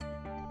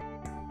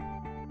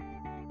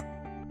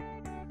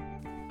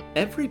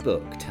Every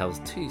book tells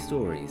two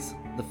stories.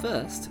 The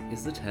first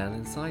is the tale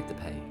inside the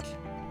page.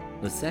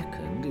 The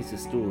second is a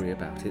story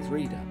about its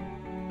reader.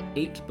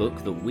 Each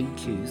book that we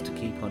choose to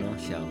keep on our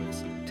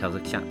shelves tells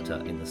a chapter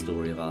in the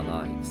story of our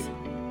lives.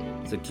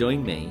 So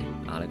join me,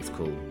 Alex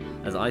Cool,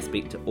 as I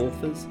speak to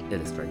authors,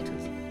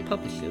 illustrators,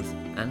 publishers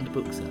and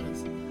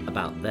booksellers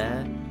about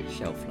their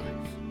shelf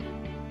life.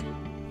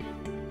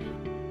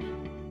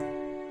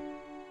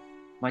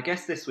 My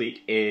guest this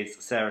week is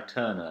Sarah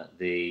Turner,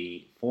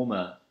 the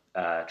former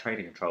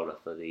trading controller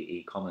for the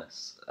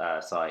e-commerce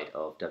side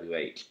of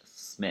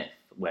WHSmith,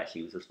 where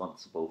she was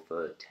responsible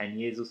for 10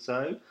 years or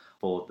so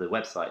for the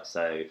website,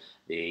 so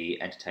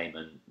the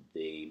entertainment,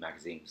 the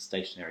magazine,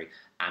 stationery,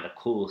 and of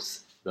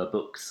course the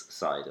books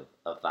side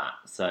of that.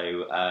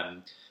 So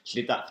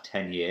she did that for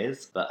 10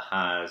 years, but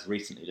has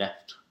recently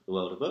left the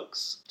world of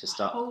books to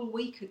start... A whole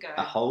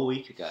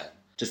week ago.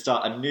 To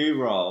start a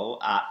new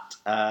role at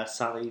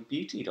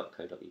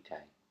sallybeauty.co.uk.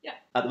 Yeah.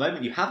 At the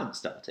moment, you haven't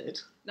started.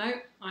 No,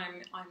 I'm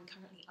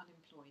currently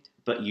unemployed.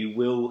 But you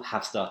will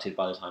have started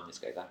by the time this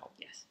goes out.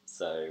 Yes.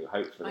 So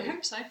hopefully... I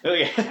hope so. Oh,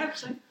 yeah. I hope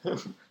so.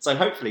 So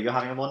hopefully you're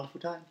having a wonderful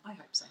time. I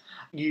hope so.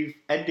 You've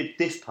ended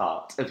this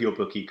part of your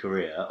bookie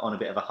career on a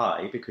bit of a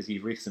high because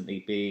you've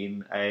recently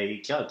been a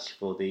judge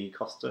for the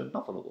Costa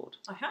Novel Award.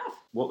 I have.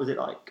 What was it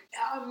like?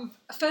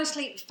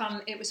 Firstly,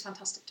 it was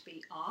fantastic to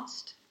be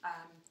asked.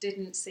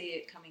 Didn't see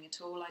it coming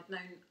at all. I'd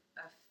known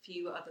a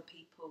few other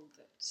people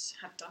that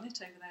had done it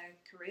over their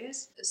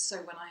careers. So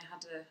when I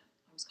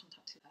was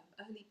contacted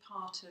early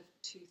part of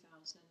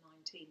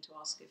 2019 to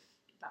ask if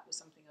that was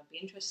something I'd be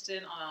interested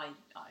in, I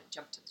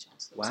jumped at the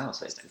chance. Wow,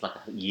 so it's like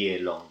a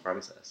year-long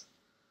process.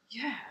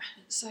 Yeah,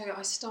 so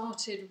I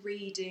started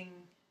reading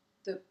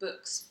the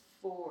books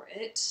for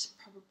it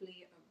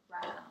probably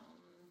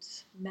around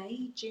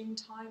May, June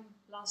time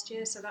last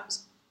year, so that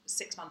was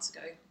 6 months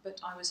ago,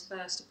 but I was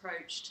first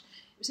approached,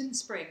 it was in the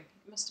spring,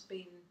 it must have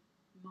been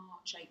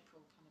March,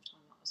 April kind of time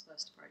that I was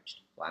first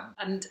approached. Wow.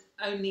 And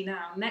only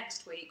now,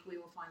 next week, we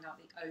will find out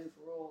the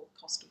overall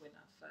Costa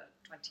winner for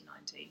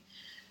 2019.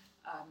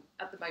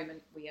 At the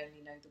moment, we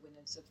only know the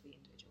winners of the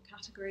individual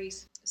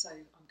categories, so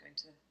I'm going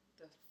to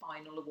the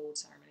final award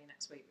ceremony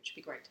next week, which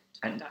would be great to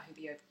find out who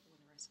the overall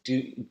winner is.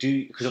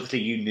 Because obviously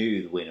you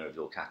knew the winner of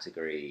your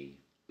category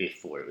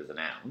before it was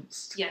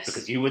announced. Yes.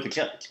 Because you were the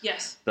judge.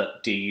 Yes.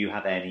 But do you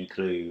have any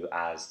clue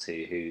as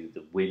to who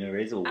the winner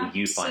is, or will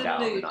you find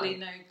out on the night? Absolutely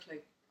no clue.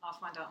 I'll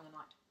find out on the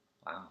night.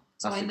 Wow.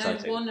 So That's I know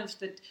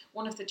exciting.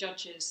 one of the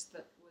judges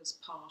that was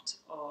part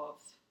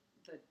of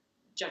the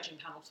judging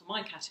panel for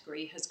my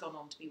category has gone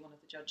on to be one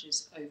of the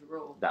judges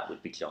overall. That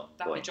would be John Boyne.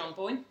 That would be John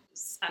Boyne.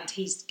 And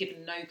he's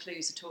given no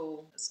clues at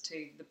all as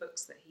to the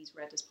books that he's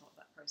read as part of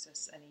that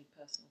process, any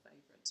personal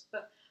favourites.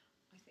 But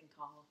I think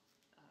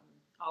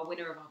our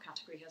winner of our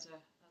category has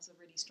a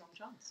really strong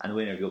chance. And the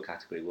winner of your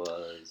category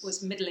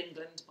was Middle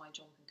England by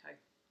Jonathan Coe.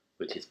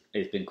 Which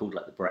it's been called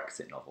like the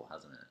Brexit novel,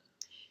 hasn't it?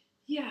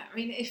 Yeah, I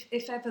mean,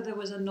 if ever there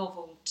was a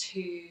novel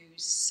to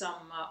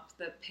sum up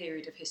the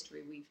period of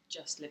history we've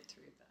just lived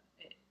through,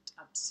 it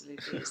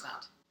absolutely is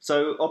that.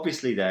 So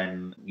obviously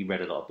then you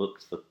read a lot of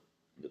books for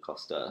the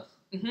Costa,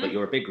 but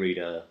you're a big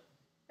reader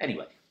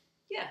anyway.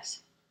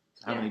 Yes.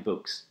 So how many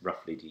books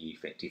roughly do you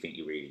think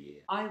you read a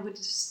year? I would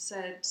have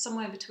said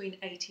somewhere between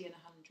 80 and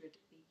 100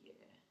 a year.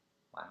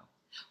 Wow.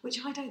 Which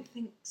I don't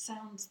think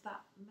sounds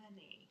that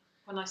many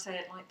when I say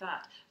it like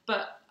that.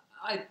 But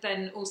I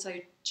then also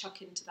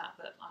chuck into that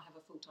I have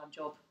a full-time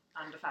job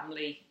and a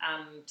family,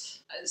 and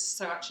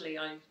so actually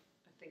I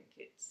think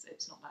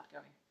it's not bad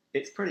going.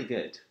 It's pretty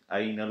good.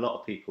 I mean, a lot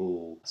of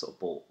people sort of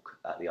balk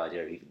at the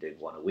idea of even doing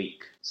one a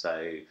week.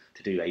 So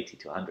to do 80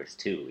 to 100 is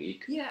 2 a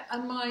week. Yeah,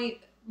 and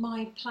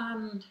my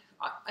plan,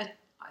 I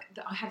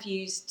have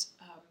used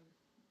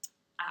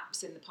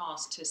apps in the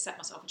past to set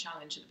myself a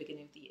challenge at the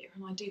beginning of the year,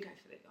 and I do go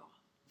for the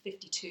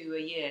 52 a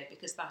year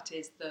because that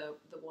is the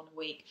one a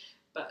week.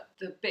 But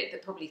the bit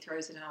that probably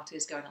throws it out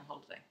is going on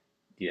holiday.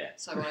 Yeah.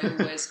 So I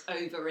always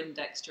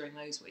over-index during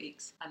those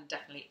weeks and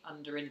definitely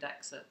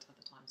under-index at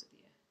other times of the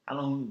year. How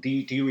long do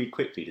you read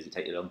quickly? Does it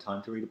take you a long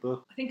time to read a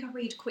book? I think I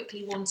read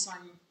quickly once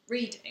I'm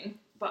reading,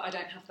 but I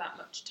don't have that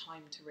much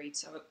time to read,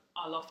 so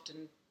I'll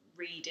often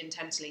read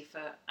intensely for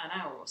an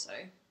hour or so,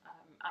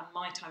 and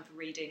my time for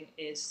reading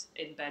is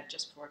in bed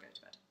just before I go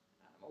to bed,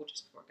 or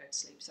just before I go to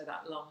sleep, so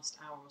that last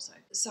hour or so.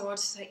 So I'd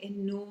say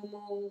in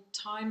normal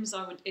times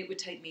it would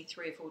take me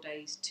 3 or 4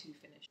 days to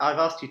finish. I've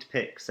asked you to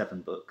pick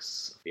 7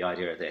 books. The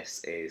idea of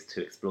this is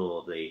to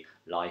explore the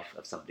life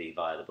of somebody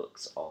via the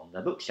books on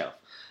their bookshelf.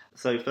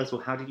 So first of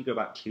all, how did you go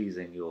about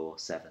choosing your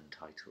 7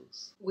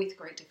 titles? With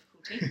great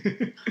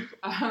difficulty.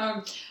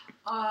 I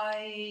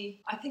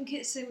think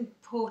it's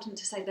important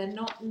to say they're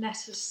not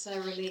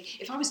necessarily...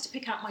 If I was to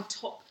pick out my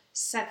top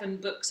 7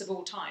 books of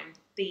all time,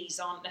 these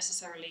aren't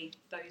necessarily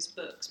those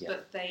books,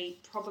 but they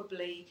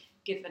probably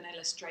give an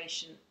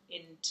illustration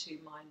into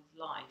my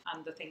life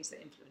and the things that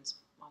influence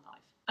my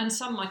life. And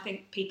some I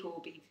think people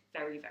will be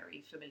very,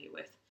 very familiar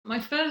with. My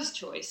first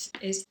choice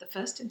is the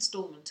first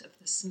instalment of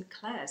the St.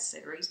 Clair's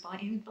series by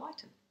Ian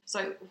Blyton.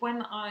 So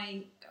when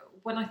I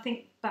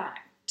think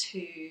back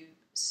to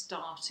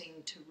starting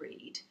to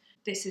read,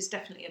 this is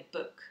definitely a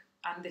book,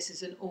 and this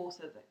is an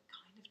author that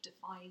kind of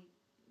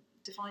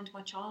defined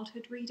my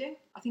childhood reading.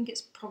 I think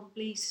it's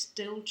probably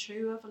still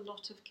true of a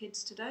lot of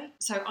kids today.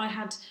 So I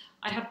had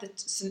the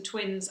St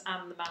Twins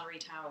and the Mallory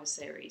Towers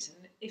series,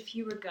 and if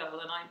you were a girl,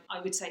 and I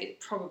would say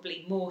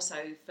probably more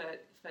so for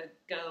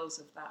girls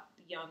of that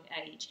young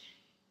age,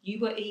 you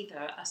were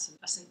either a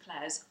St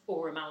Clair's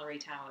or a Mallory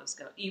Towers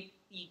girl. You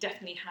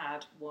definitely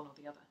had one or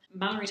the other.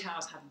 Mallory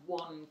Towers had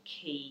one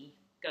key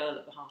girl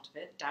at the heart of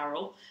it,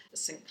 Daryl. The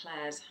St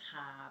Clair's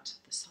had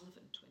the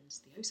Sullivan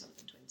twins, the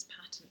O'Sullivan twins,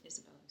 Pat and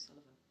Isabel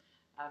O'Sullivan.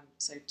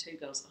 So two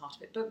girls at the heart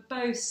of it, but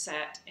both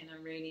set in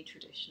a really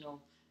traditional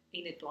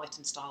Enid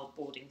Blyton style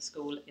boarding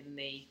school in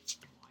the,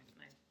 I don't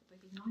know,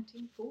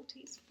 maybe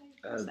 1940s.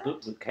 The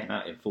book came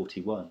out in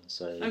 41,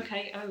 so...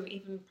 Okay,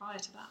 even prior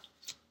to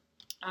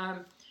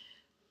that.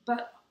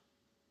 But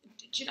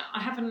do you know, I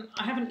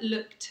haven't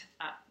looked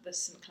at the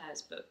St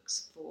Clair's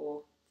books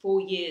for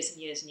years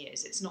and years and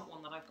years. It's not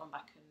one that I've gone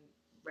back and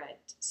read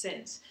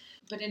since.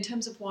 But in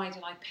terms of why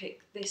did I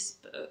pick this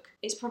book,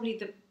 it's probably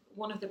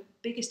one of the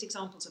biggest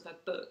examples of a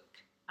book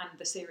and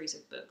the series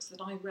of books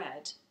that I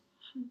read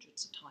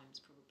hundreds of times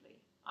probably.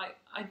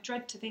 I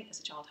dread to think as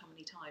a child how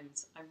many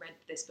times I read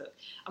this book.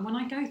 And when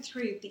I go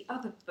through the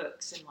other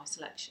books in my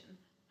selection,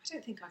 I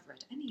don't think I've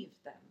read any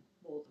of them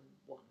more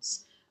than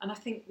once. And I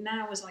think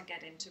now as I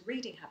get into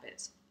reading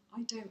habits,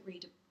 I don't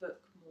read a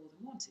book more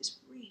than once. It's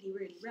really,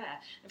 really rare.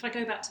 If I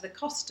go back to the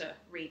Costa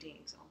reading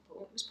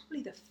example, it was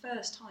probably the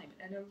first time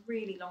in a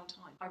really long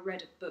time I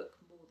read a book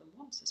more than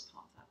once as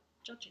part of that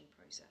judging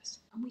process.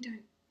 And we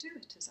don't do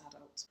it as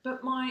adults.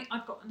 But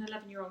I've got an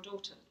 11-year-old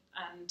daughter,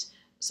 and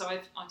so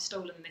I've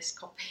stolen this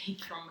copy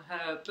from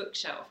her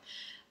bookshelf.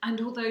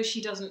 And although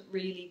she doesn't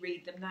really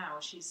read them now,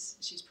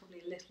 she's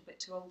probably a little bit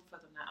too old for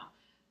them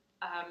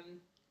now.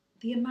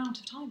 The amount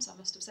of times I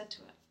must have said to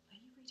her, "Are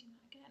you reading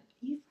that again?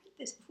 You've read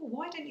this before.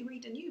 Why don't you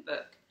read a new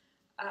book?"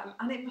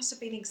 And it must have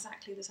been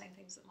exactly the same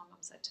things that my mum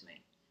said to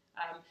me.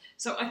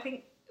 So I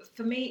think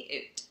for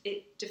me,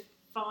 it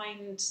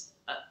defined.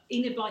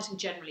 Enid Blyton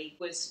generally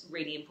was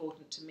really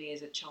important to me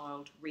as a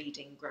child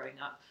reading growing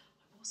up.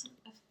 I wasn't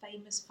a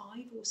Famous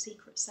Five or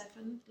Secret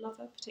Seven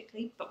lover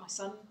particularly, but my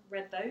son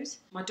read those.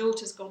 My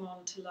daughter's gone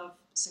on to love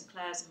St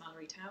Clair's and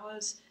Mallory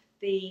Towers.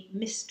 The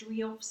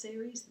Mystery of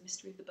series, the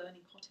Mystery of the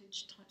Burning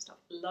Cottage type stuff,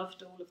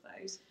 loved all of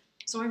those.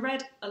 So I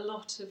read a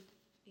lot of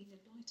Enid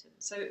Blyton.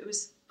 So it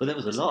was. But there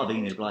was a lot of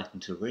Enid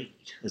Blyton to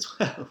read as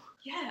well.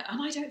 Yeah,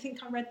 and I don't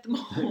think I read them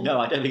all. No,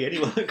 I don't think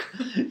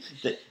anyone.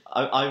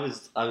 I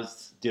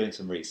was doing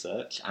some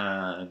research,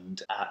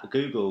 and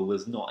Google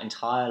was not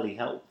entirely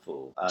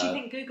helpful. Do you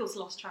think Google's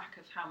lost track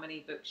of how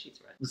many books she's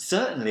read?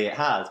 Certainly it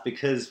has,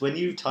 because when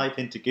you type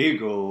into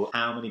Google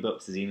how many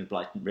books has Enid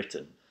Blyton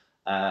written,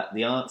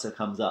 the answer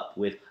comes up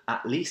with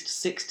at least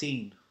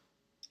 16.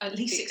 At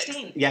least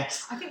 16?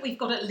 Yes. I think we've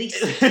got at least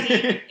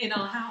 16 in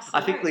our house.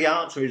 I think the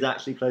answer is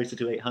actually closer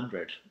to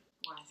 800.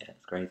 Wow. Yeah,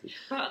 it's crazy.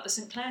 But the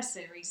St Clair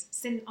series,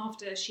 since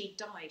after she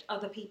died,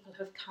 other people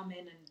have come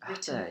in and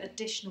written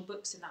additional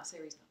books in that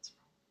series. That's wrong.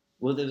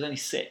 Well, there was only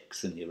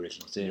 6 in the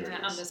original series.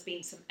 Yeah, and there's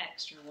been some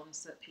extra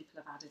ones that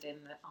people have added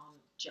in that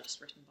aren't just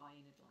written by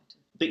Enid Blyton.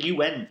 But you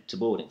went to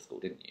boarding school,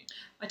 didn't you?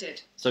 I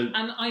did. And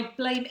I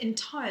blame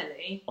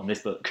entirely... on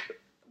this book.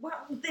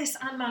 Well, this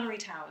and Mallory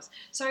Towers.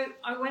 So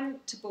I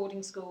went to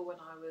boarding school when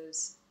I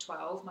was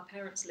 12. My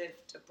parents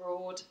lived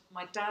abroad.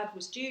 My dad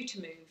was due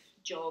to move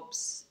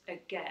jobs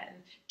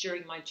again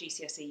during my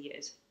GCSE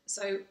years.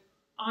 So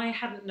I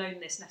hadn't known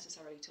this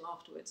necessarily till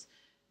afterwards,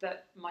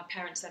 that my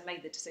parents then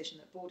made the decision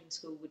that boarding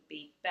school would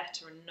be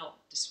better and not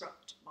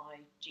disrupt my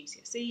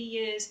GCSE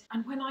years.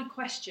 And when I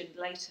questioned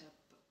later,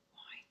 but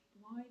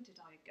why did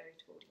I go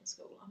to boarding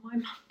school? And my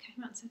mum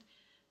came out and said,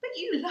 "But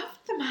you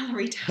loved the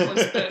Mallory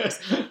Towers books,"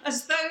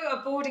 as though a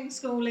boarding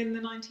school in the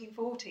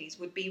 1940s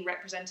would be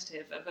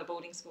representative of a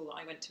boarding school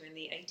that I went to in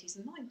the 80s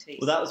and 90s.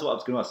 Well, that was what I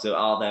was going to ask.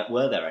 So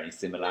were there any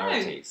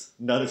similarities?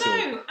 No. None at all?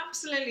 No,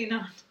 absolutely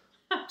none.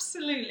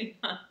 Absolutely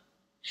none.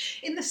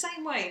 In the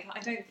same way that I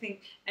don't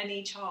think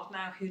any child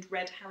now who'd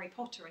read Harry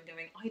Potter and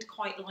going, "I'd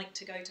quite like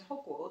to go to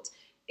Hogwarts,"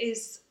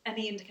 is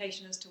any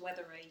indication as to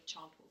whether a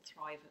child will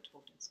thrive at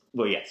boarding school.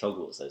 Well, yes,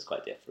 Hogwarts is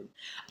quite different.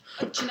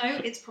 Do you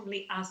know, it's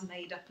probably as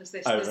made up as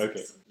this. Oh,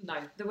 okay.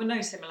 No, there were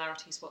no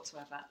similarities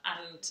whatsoever.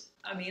 And,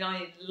 I mean,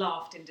 I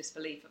laughed in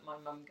disbelief at my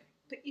mum going,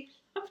 "But you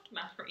loved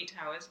Mallory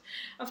Towers.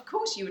 Of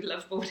course you would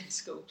love boarding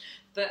school."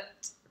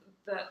 That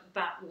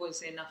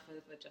was enough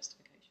of a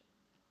justification.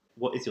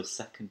 What is your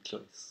second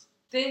choice?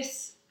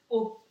 This,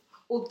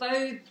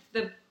 although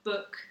the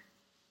book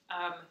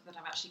that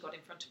I've actually got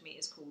in front of me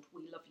is called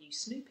We Love You,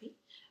 Snoopy,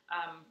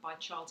 by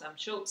Charles M.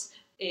 Schulz,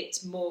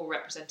 it's more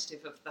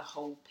representative of the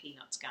whole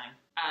Peanuts gang.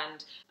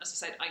 And as I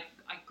said,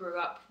 I grew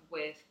up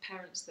with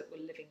parents that were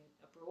living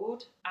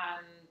abroad,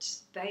 and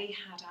they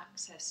had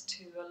access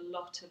to a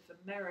lot of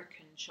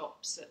American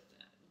shops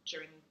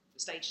during the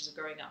stages of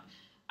growing up.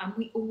 And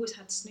we always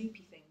had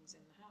Snoopy things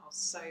in the house.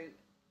 So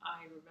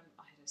I remember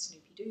I had a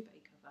Snoopy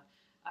duvet cover.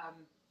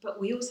 But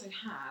we also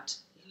had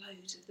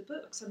loads of the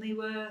books, and they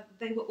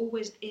were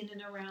always in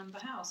and around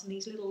the house, and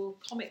these little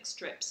comic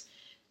strips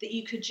that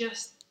you could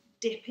just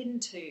dip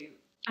into.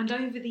 And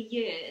over the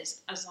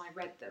years, as I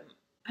read them,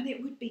 and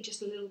it would be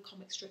just a little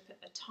comic strip at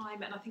a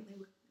time, and I think they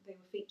were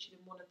featured in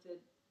one of the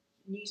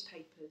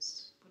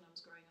newspapers when I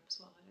was growing up as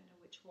well. I don't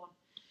know which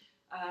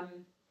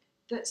one.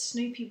 That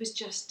Snoopy was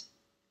just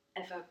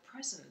ever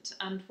present,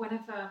 and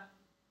whenever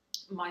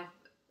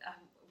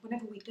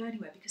we'd go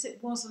anywhere, because it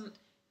wasn't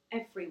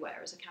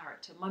everywhere as a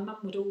character, my mum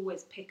would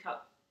always pick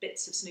up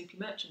bits of Snoopy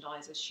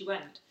merchandise as she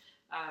went,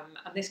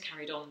 and this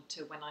carried on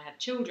to when I had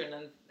children,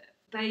 and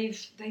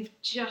they've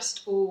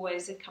just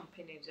always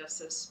accompanied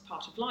us as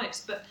part of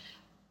lives. But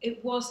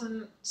it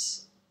wasn't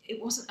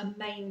a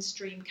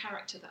mainstream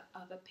character that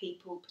other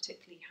people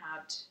particularly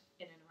had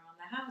in and around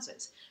their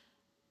houses.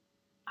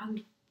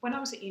 And when I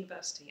was at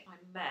university, I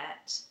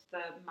met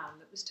the man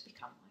that was to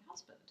become my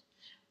husband.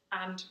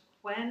 And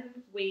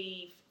when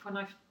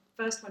I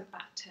first went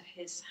back to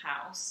his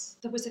house,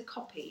 there was a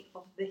copy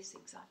of this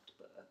exact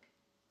book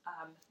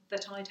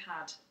that I'd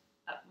had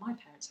at my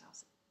parents'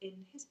 house in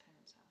his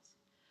parents' house.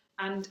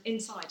 And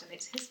inside, and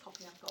it's his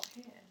copy I've got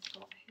here, it's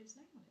got his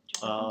name on it,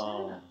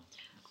 Jonathan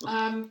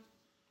Turner.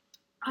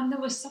 And there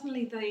was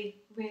suddenly the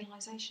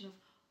realisation of,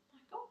 oh my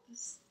God,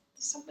 there's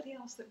somebody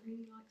else that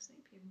really likes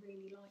Snoopy and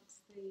really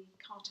likes the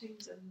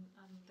cartoons and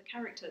the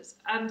characters.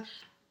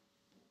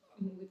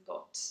 We've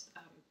got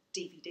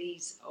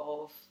DVDs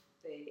of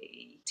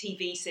the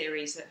TV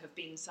series that have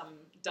been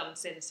done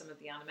since, some of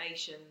the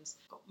animations.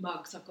 I've got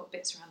mugs, I've got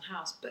bits around the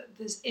house, but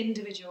there's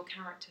individual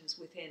characters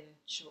within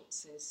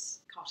Schultz's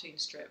cartoon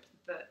strip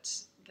that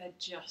they're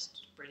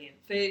just brilliant.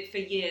 For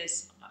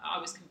years, I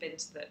was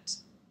convinced that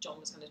John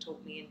was going to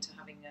talk me into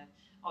having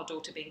our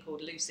daughter being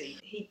called Lucy.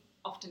 He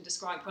often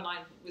described when I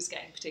was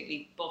getting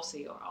particularly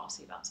bossy or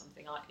arsey about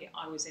something,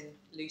 I was in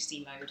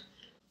Lucy mode.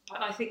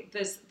 But I think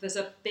there's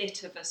a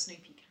bit of a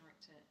Snoopy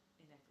character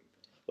in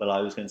everybody. Well, I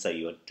was going to say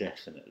you are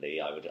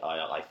definitely.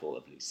 I thought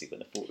of Lucy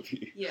when I thought of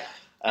you. Yeah,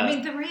 I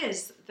mean there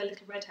is the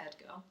little red-haired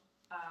girl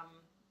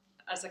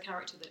as a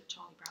character that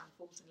Charlie Brown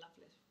falls in love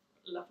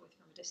with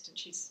from a distance.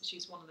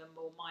 She's one of the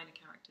more minor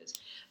characters.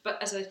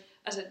 But as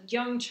a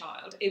young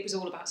child, it was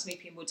all about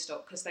Snoopy and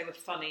Woodstock because they were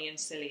funny and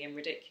silly and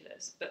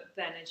ridiculous. But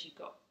then as you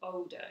got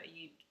older,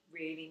 you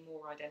really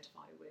more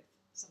identify with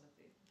some of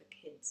the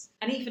kids.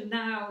 And even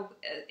now,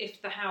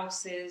 if the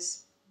house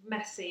is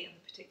messy, and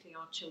particularly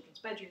our children's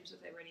bedrooms,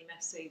 if they're really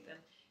messy, then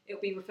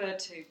it'll be referred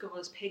to, God,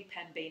 has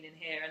Pigpen been in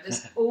here? And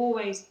there's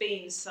always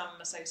been some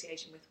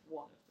association with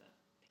one of them.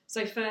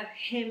 So for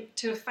him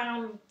to have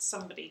found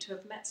somebody, to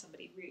have met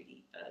somebody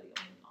really early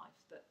on in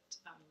life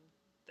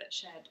that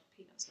shared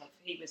Peanuts love,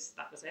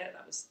 that was it.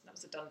 That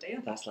was a done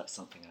deal. That's like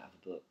something out of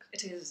a book.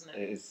 It is, isn't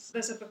it? It is.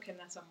 There's a book in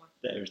there somewhere.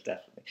 There is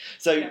definitely.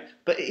 So, yeah.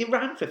 But it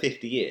ran for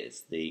 50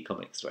 years, the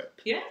comic strip.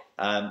 Yeah.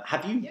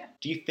 Have you? Yeah.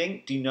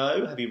 Do you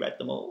know? Have you read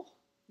them all?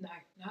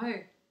 No.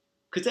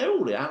 Because they're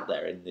all out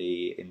there in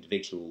the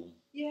individual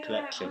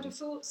collections. Yeah, I would have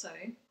thought so.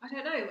 I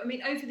don't know. I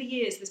mean, over the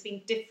years, there's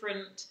been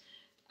different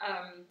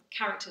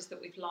characters that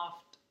we've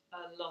laughed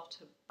a lot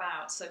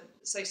about. So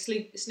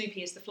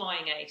Snoopy is the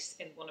flying ace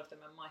in one of them,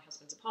 and my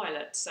husband's a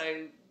pilot.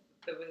 So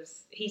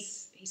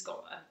he's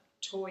got a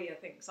toy, I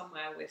think,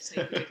 somewhere with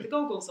Snoopy with the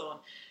goggles on.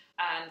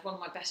 And one of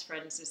my best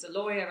friends is a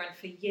lawyer, and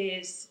for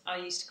years I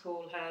used to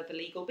call her the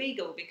Legal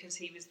Beagle because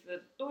he was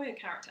the lawyer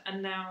character.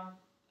 And now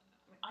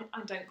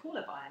I don't call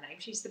her by her name;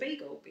 she's the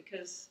Beagle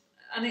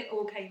and it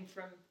all came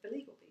from the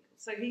Legal Beagle.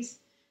 So he's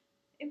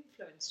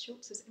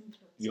Schultz has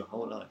influenced your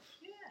whole life.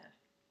 Yeah.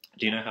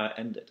 Do you know how it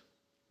ended?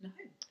 No.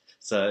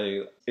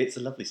 So it's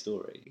a lovely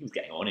story. He was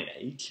getting on in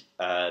age,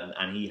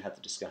 and he had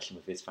the discussion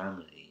with his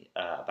family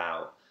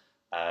about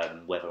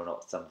whether or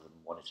not some of them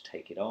wanted to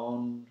take it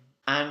on.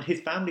 And his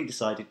family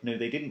decided no,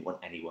 they didn't want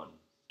anyone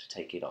to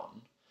take it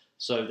on.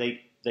 So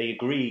they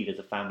agreed as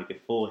a family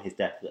before his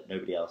death that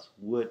nobody else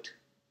would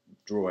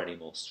draw any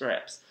more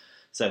strips.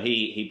 So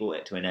he brought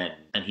it to an end,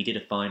 and he did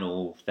a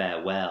final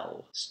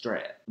farewell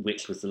strip,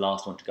 which was the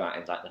last one to go out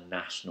in like the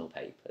national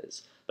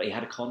papers. But he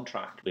had a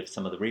contract with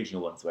some of the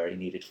regional ones where he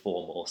needed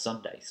 4 more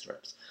Sunday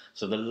strips.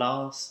 So the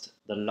last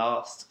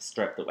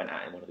strip that went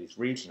out in one of these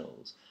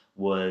regionals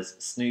was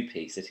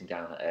Snoopy sitting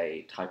down at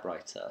a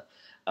typewriter,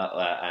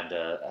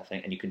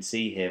 and you can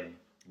see him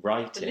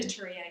writing. The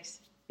literary ace.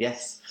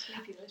 Yes,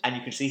 and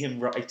you can see him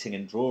writing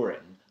and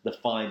drawing the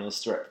final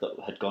strip that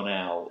had gone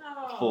out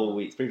 4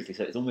 weeks previously.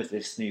 So it's almost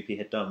as if Snoopy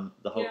had done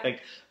the whole thing.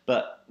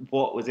 But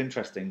what was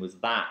interesting was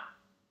that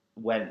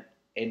went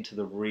into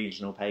the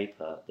regional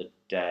paper the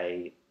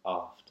day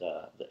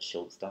after that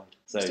Schultz died.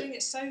 So he's doing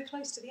it so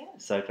close to the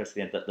end. So close to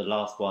the end that the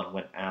last one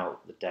went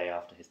out the day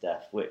after his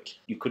death, which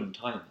you couldn't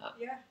time that.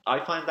 Yeah.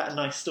 I find that a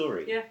nice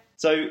story. Yeah.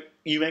 So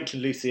you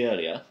mentioned Lucy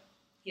earlier.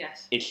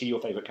 Yes. Is she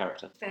your favourite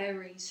character?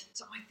 Varies.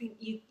 So I think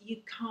you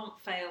can't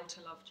fail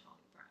to love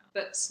Charlie Brown.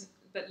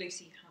 But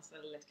Lucy has a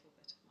little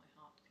bit of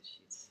my heart because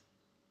she's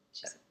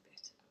a bit of a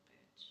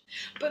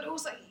bitch. But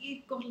also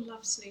you've got to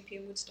love Snoopy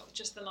and Woodstock,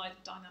 just the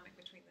dynamic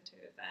between the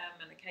two of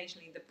them, and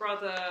occasionally the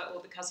brother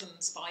or the cousin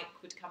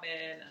Spike would come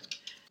in, and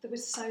there were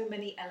so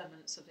many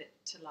elements of it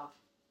to love.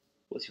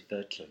 What's your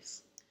third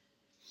choice?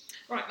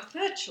 Right, my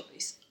third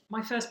choice,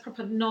 my first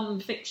proper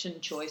non-fiction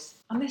choice,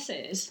 and this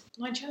is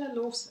Nigella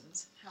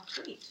Lawson's How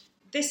to Eat.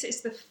 This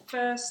is the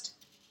first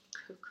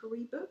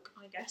cookery book,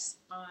 I guess,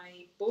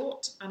 I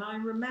bought, and I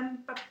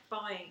remember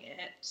buying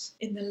it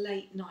in the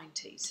late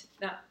 90s.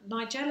 Now,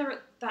 Nigella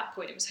at that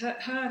point, it was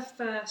her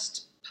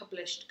first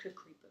published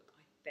cookery book,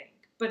 I think,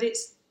 but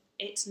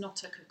it's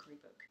not a cookery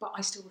book, but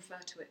I still refer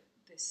to it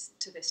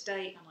to this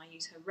day, and I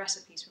use her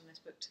recipes from this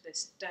book to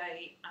this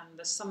day, and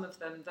there's some of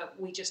them that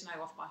we just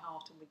know off by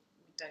heart and we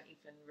don't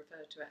even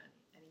refer to it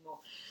anymore.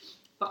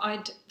 But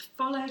I'd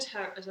followed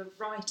her as a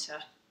writer,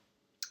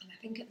 and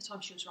I think at the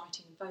time she was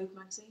writing in Vogue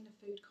magazine,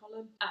 a food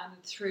column,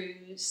 and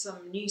through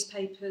some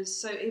newspapers.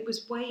 So it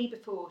was way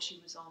before she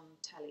was on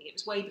telly. It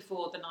was way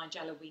before the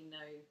Nigella we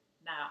know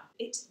now.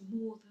 It's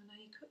more than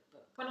a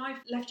cookbook. When I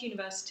left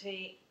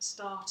university,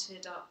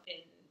 started up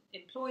in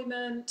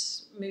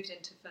employment, moved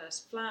into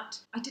first flat,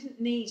 I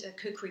didn't need a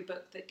cookery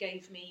book that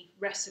gave me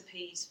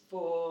recipes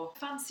for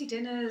fancy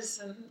dinners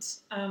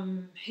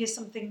and here's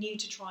something new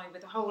to try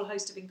with a whole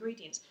host of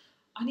ingredients.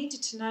 I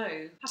needed to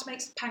know how to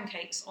make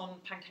pancakes on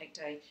pancake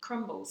day,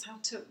 crumbles,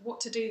 what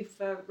to do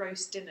for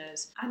roast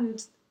dinners.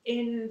 And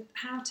in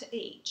How to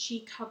Eat, she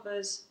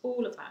covers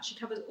all of that. She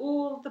covers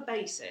all the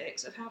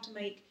basics of how to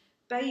make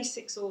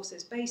basic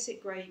sauces,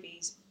 basic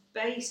gravies,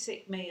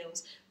 basic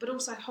meals, but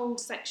also whole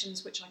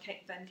sections, which I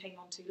then came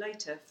on to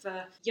later,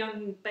 for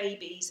young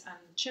babies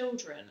and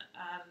children,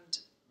 and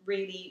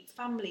really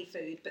family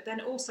food, but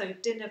then also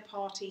dinner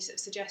parties of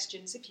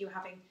suggestions. If you were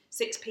having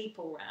 6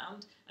 people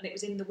round and it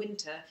was in the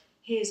winter,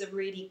 here's a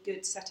really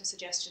good set of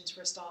suggestions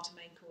for a starter,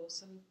 main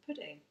course and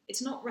pudding.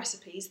 It's not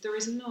recipes. There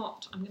is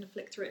not, I'm going to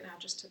flick through it now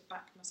just to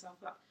back myself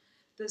up.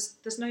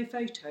 There's no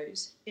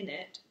photos in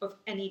it of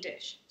any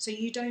dish. So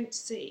you don't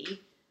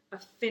see a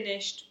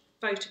finished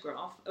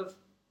photograph of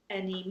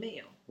any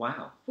meal.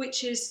 Wow.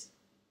 Which is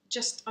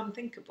just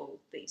unthinkable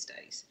these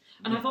days.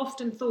 And I've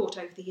often thought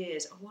over the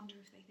years, I wonder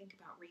if they think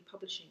about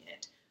republishing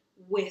it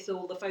with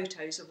all the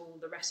photos of all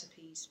the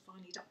recipes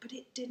finally done. But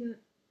it didn't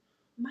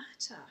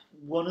matter.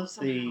 One of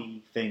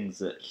the things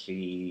that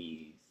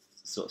she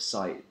sort of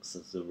cites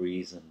as the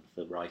reason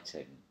for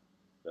writing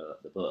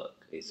the book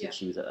is that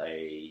she was at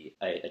a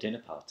dinner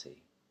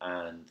party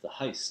and the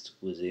host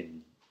was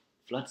in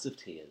floods of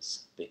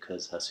tears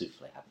because her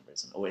souffle hadn't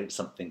risen, or it was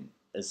something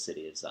as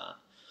silly as that.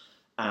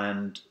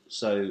 And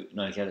so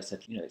Nigella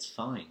said, it's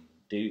fine.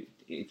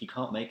 If you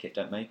can't make it,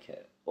 don't make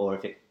it. Or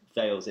if it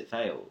fails, it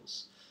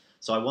fails.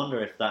 So I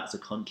wonder if that's a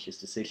conscious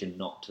decision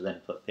not to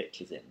then put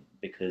pictures in,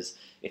 because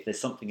if there's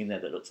something in there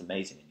that looks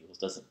amazing and yours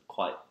doesn't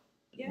quite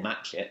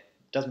match it,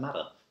 doesn't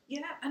matter.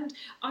 Yeah, and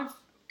I've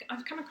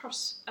come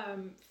across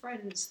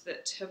friends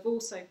that have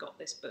also got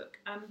this book,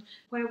 and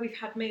where we've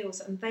had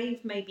meals and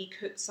they've maybe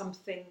cooked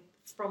something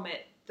from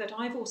it that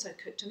I've also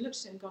cooked and looked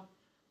at it and gone,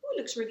 oh, it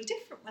looks really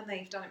different when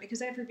they've done it,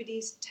 because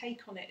everybody's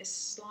take on it is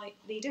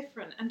slightly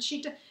different. And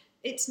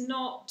it's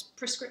not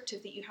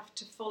prescriptive that you have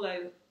to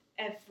follow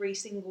every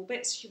single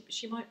bit.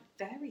 She might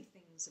vary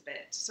things a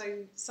bit, so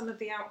some of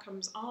the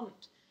outcomes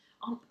aren't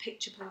the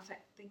picture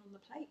perfect thing on the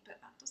plate, but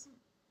that doesn't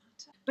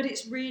matter. But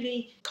it's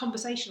really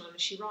conversational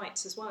as she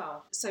writes as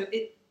well. So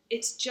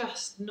it's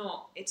just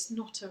not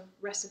a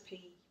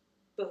recipe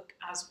book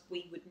as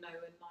we would know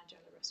a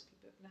Nigella recipe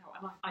book now.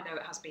 And I know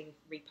it has been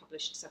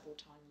republished several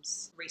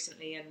times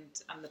recently,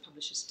 and the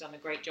publisher's done a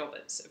great job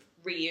at sort of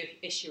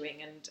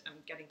reissuing and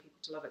getting people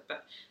to love it.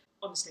 But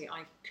honestly,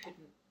 I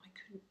couldn't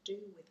do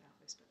without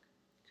this book.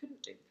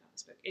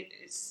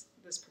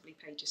 There's probably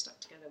pages stuck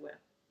together where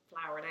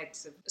flour and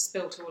eggs have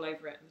spilt all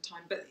over it in the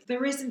time. But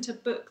there isn't a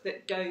book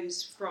that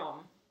goes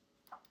from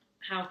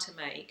how to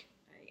make.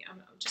 I'm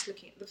just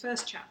looking at the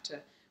first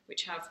chapter,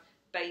 which have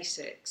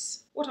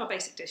basics. What are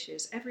basic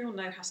dishes? Everyone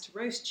knows has to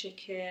roast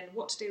chicken,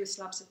 what to do with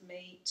slabs of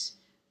meat.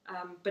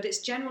 But it's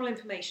general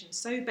information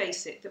so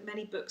basic that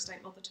many books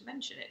don't bother to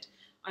mention it.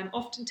 I'm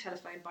often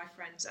telephoned by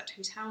friends at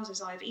whose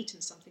houses I have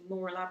eaten something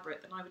more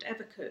elaborate than I would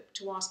ever cook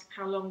to ask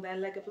how long their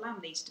leg of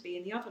lamb needs to be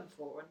in the oven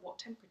for and what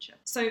temperature.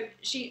 So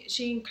she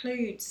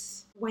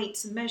includes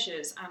weights and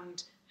measures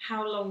and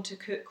how long to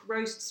cook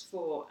roasts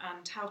for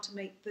and how to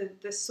make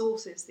the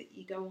sauces that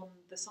you go on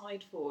the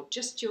side for.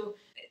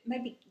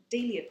 Maybe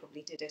Delia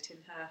probably did it in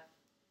her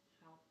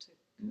How to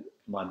Cook.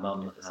 My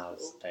mum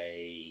has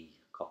a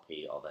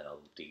copy of an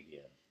old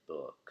Delia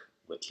book,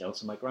 which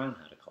also my gran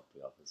had a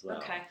copy of as well.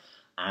 Okay.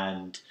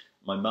 And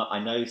I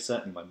know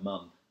certainly my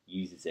mum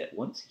uses it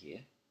once a year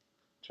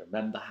to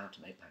remember how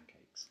to make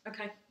pancakes.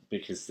 Okay.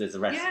 Because there's a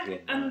recipe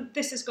in there. And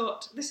this has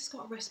got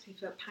a recipe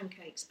for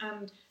pancakes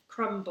and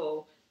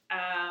crumble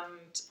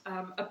and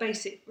a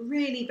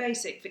really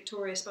basic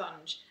Victoria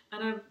sponge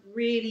and a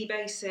really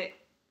basic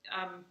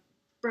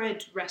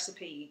bread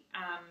recipe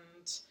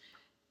and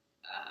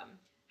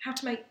how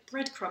to make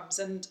breadcrumbs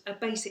and a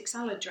basic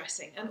salad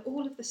dressing and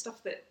all of the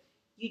stuff that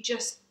you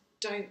just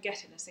don't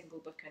get in a single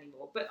book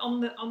anymore. But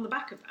on the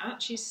back of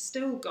that, she's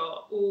still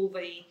got all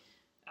the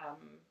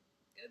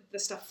the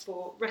stuff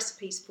for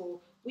recipes for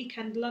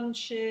weekend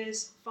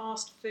lunches,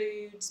 fast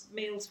foods,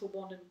 meals for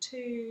 1 and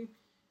 2,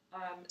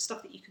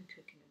 stuff that you can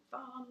cook in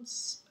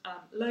advance,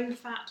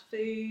 low-fat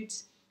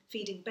foods,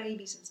 feeding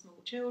babies and small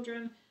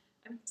children.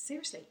 I mean,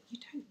 seriously, you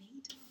don't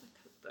need another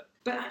cookbook.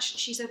 But actually,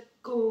 she's a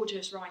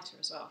gorgeous writer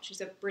as well.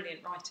 She's a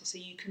brilliant writer, so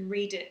you can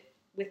read it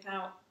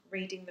without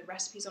reading the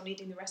recipes or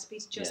needing the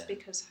recipes, just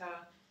because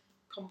her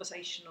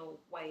conversational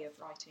way of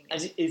writing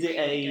is is it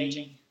really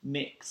engaging.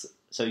 Mix?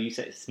 So you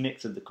said it's a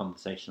mix of the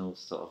conversational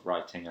sort of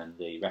writing and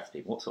the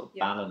recipe. What sort of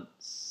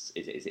balance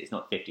is it? Is it? It's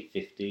not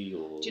 50-50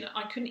 or... Do you know,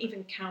 I couldn't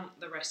even count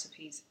the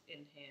recipes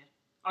in here.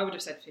 I would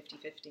have said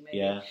 50-50 maybe.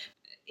 Yeah.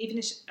 Even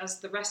as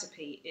the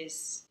recipe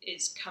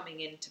is coming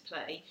into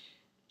play,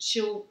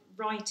 she'll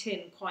write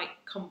in quite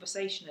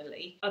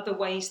conversationally other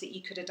ways that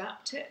you could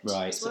adapt it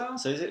as well.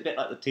 So is it a bit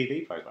like the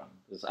TV programme?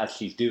 As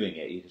she's doing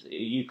it,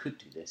 you could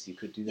do this, you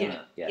could do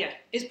that. Yeah.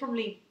 It's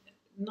probably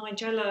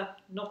Nigella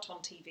not on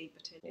TV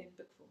but in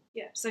book form.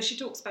 Yeah, so she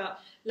talks about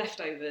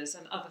leftovers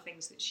and other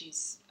things that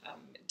she's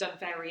done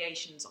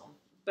variations on,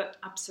 but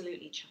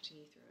absolutely chatting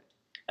you through it.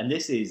 And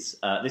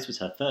this was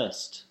her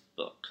first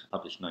book,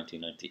 published in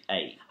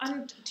 1998.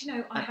 And do you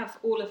know, I have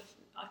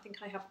I think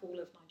I have all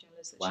of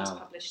Nigella's that she's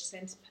published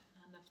since, but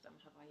none of them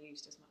have I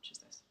used as much as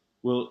this.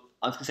 Well,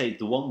 I was going to say,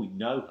 the one we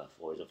know her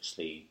for is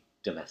obviously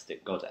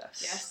Domestic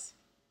Goddess. Yes.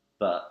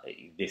 But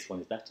this one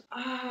is better?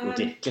 Or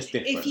just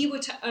different? If you were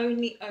to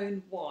only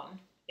own one,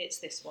 it's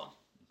this one.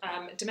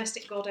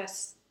 Domestic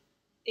Goddess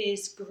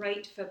is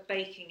great for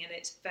baking, and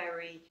it's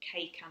very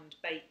cake and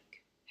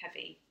bake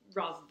heavy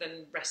rather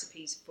than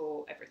recipes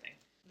for everything.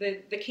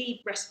 The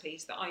key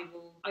recipes that I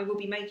will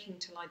be making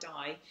till I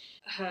die: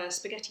 her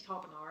spaghetti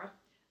carbonara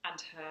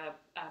and her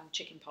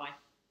chicken pie,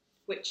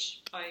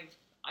 which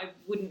I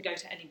wouldn't go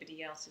to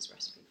anybody else's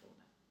recipe for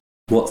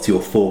now. What's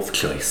your fourth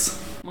choice?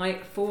 My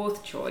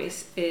fourth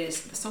choice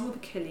is The Song of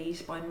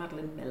Achilles by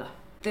Madeline Miller.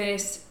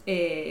 This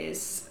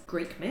is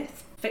Greek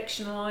myth,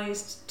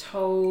 fictionalised,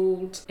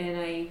 told in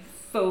a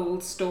full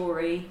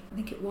story. I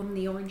think it won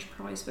the Orange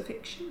Prize for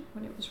Fiction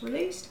when it was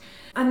released.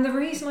 And the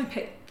reason I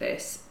picked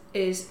this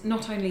is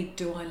not only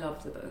do I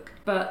love the book,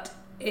 but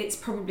it's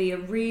probably a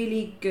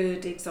really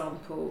good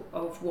example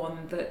of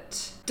one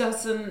that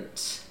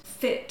doesn't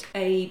fit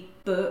a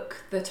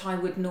book that I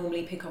would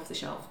normally pick off the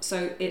shelf.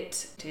 So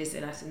it is,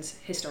 in essence,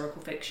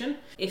 historical fiction.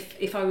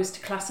 If I was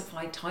to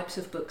classify types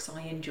of books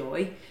I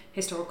enjoy,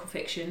 historical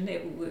fiction,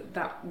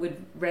 that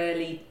would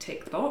rarely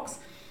tick the box.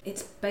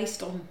 It's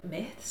based on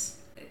myths,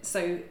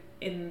 so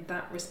in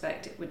that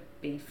respect it would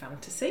be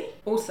fantasy.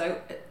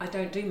 Also, I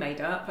don't do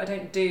made up. I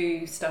don't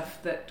do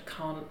stuff that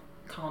can't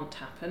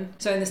happen.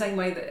 So in the same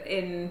way that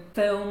in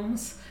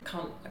films,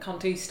 I can't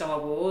do Star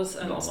Wars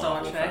and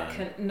Star Trek.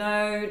 And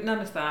no, none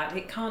of that.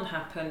 It can't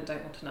happen.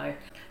 Don't want to know.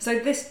 So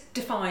this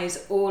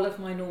defies all of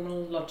my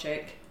normal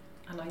logic,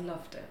 and I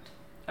loved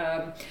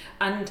it.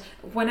 And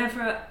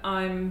whenever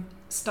I'm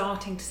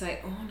starting to say,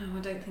 oh no,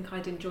 I don't think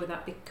I'd enjoy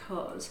that,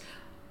 because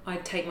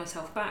I'd take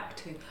myself back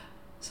to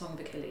Song of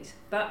Achilles.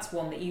 That's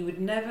one that you would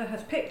never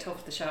have picked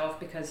off the shelf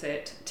because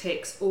it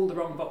ticks all the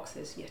wrong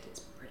boxes, yet it's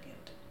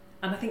brilliant.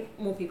 And I think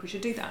more people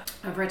should do that.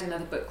 I've read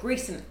another book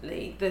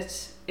recently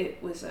that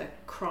it was a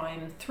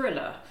crime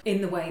thriller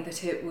in the way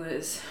that it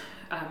was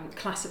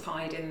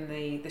classified in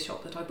the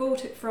shop that I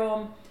bought it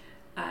from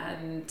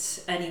and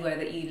anywhere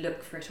that you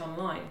look for it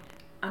online.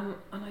 And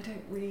I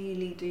don't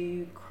really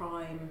do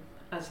crime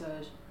as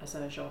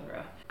a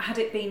genre. Had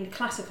it been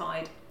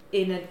classified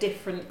in a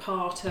different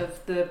part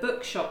of the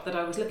bookshop that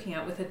I was looking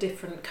at with a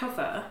different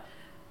cover,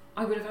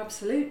 I would have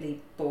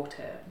absolutely bought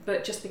it.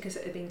 But just because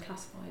it had been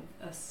classified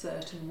a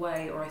certain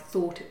way, or I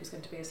thought it was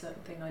going to be a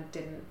certain thing, I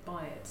didn't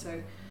buy it.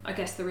 So I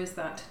guess there is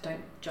that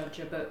don't judge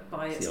a book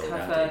by its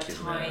cover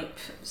type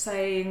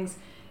sayings.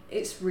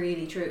 It's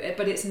really true.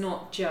 But it's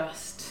not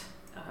just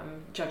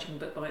judging a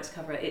book by its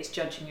cover, it's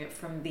judging it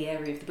from the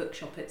area of the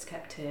bookshop it's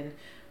kept in,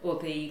 or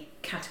the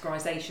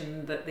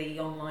categorisation that the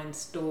online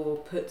store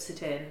puts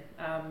it in.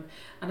 And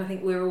I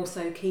think we're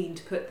also keen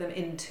to put them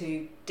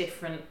into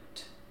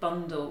different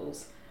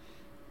bundles.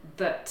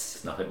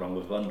 There's nothing wrong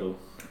with a bundle.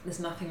 There's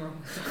nothing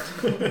wrong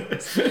with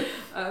bundles.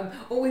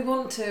 Or we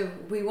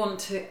want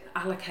to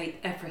allocate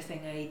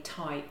everything a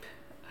type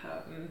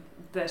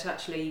that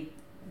actually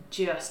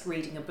just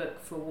reading a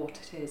book for what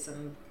it is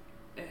and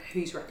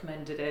who's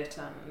recommended it,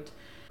 and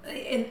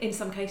in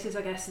some cases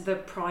I guess the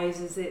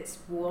prizes it's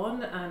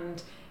won,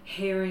 and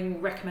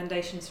hearing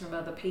recommendations from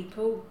other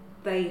people,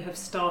 they have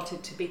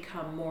started to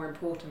become more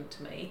important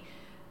to me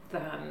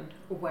than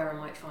where I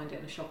might find it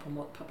in a shop and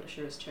what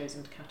publisher has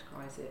chosen to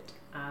categorise it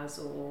as,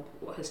 or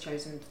what has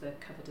chosen the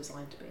cover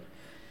design to be.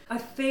 I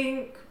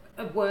think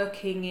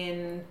working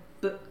in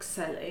book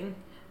selling,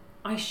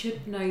 I should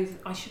have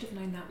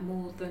known that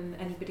more than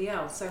anybody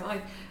else.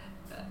 So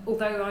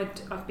although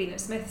I've been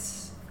at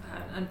Smith's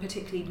and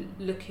particularly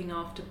looking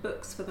after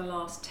books for the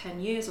last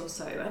 10 years or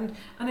so,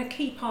 and a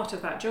key part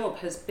of that job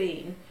has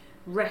been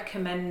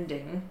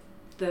recommending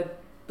the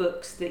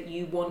books that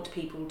you want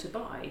people to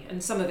buy,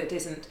 and some of it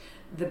isn't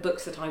the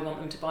books that I want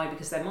them to buy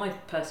because they're my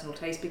personal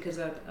taste, because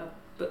a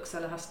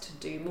bookseller has to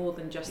do more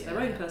than just their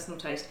own personal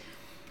taste.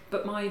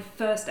 But my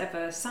first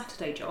ever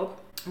Saturday job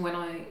when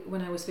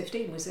I was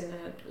 15 was in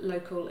a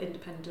local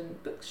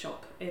independent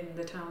bookshop in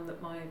the town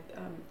that my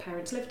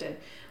parents lived in,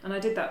 and I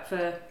did that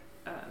for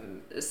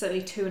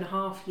certainly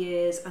 2.5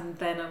 years, and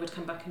then I would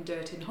come back and do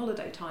it in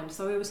holiday time.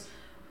 So I was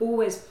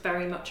always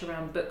very much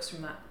around books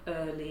from that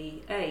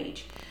early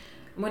age.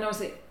 And when I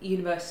was at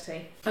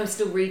university, I was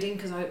still reading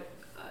because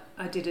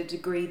I did a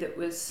degree that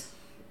was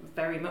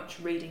very much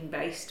reading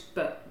based,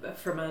 but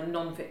from a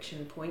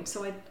non-fiction point,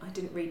 so I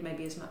didn't read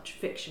maybe as much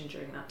fiction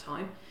during that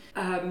time.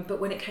 But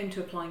when it came to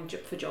applying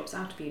for jobs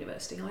out of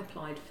university, I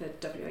applied for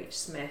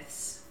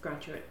WHSmith's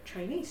graduate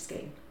trainee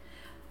scheme.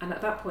 And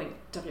at that point,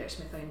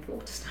 WHSmith owned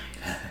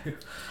Waterstones.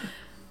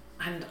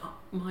 And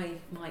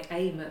my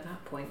aim at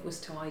that point was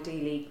to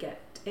ideally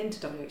get into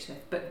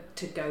WHSmith, but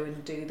to go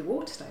and do the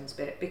Waterstones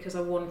bit, because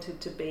I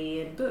wanted to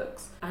be in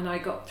books. And I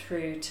got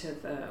through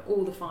to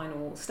all the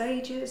final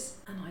stages,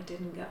 and I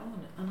didn't get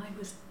on. And I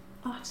was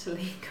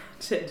utterly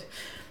gutted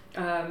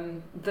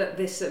that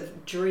this sort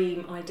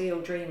of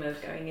ideal dream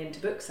of going into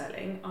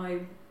bookselling,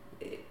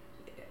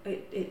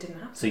 it didn't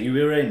happen. So you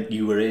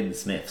were in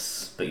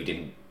Smiths, but you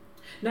didn't.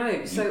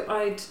 No, so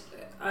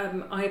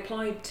I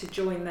applied to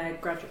join their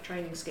graduate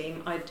training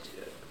scheme. I'd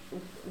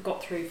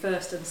got through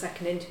first and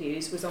second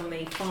interviews, was on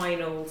the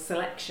final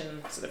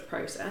selection sort of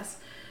process,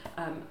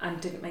 and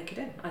didn't make it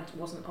in. I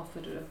wasn't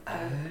offered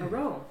a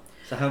role.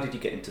 So how did you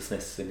get into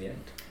Smiths in the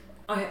end?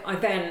 I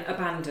then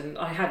abandoned.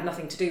 I had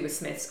nothing to do with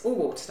Smiths or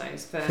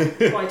Waterstones for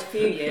quite a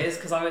few years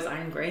because I was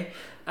angry,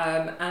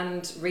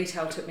 and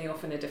retail took me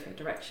off in a different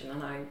direction,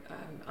 and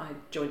I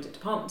joined a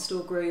department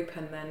store group,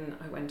 and then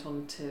I went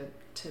on to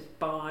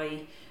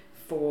buy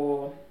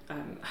for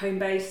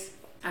Homebase,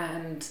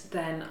 and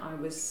then I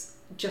was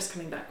just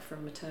coming back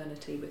from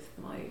maternity with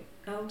my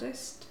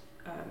eldest,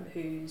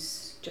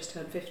 who's just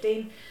turned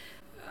 15.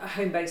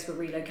 Homebase were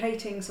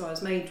relocating, so I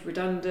was made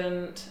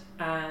redundant,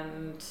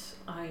 and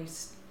I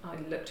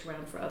looked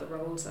around for other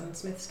roles, and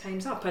Smiths came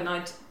up, and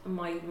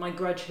my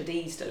grudge had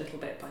eased a little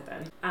bit by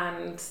then,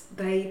 and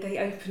they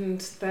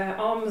opened their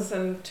arms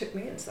and took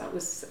me in. So that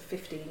was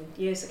 15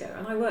 years ago,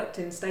 and I worked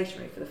in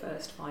stationery for the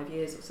first 5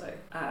 years or so.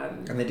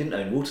 And they didn't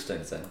own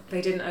Waterstones then?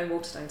 They didn't own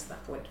Waterstones at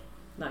that point,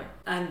 no.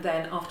 And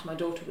then after my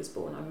daughter was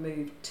born, I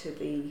moved to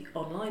the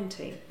online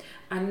team,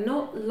 and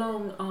not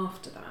long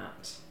after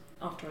that,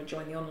 after I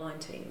joined the online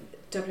team,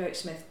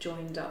 WHSmith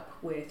joined up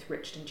with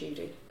Richard and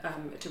Judy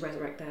to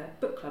resurrect their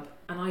book club.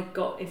 And I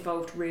got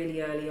involved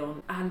really early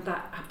on, and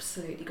that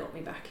absolutely got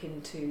me back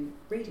into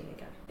reading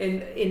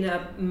again, in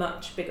a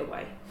much bigger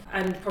way.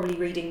 And probably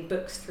reading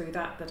books through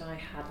that I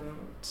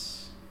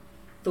hadn't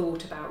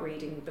thought about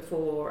reading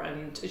before,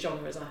 and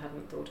genres I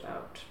hadn't thought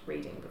about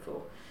reading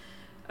before.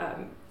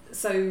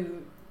 So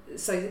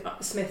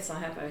Smiths, I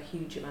have a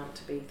huge amount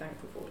to be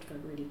thankful for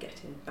really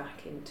getting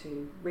back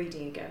into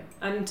reading again.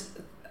 And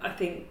I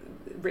think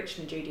Richard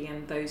and Judy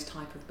and those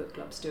type of book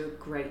clubs do a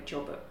great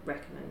job at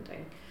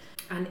recommending.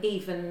 And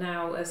even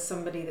now, as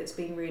somebody that's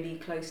been really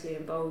closely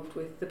involved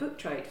with the book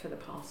trade for the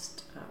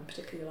past,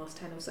 particularly the last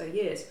 10 or so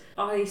years,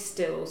 I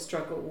still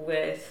struggle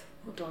with,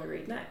 what do I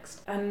read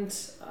next? And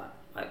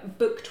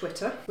book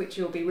Twitter, which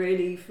you'll be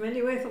really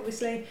familiar with,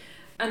 obviously.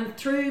 And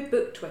through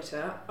book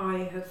Twitter, I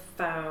have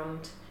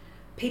found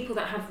people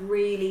that have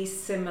really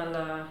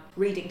similar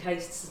reading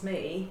tastes as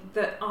me,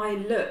 that I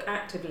look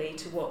actively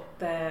to what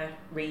they're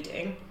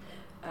reading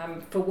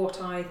for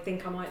what I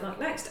think I might like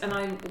next, and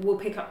I will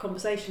pick up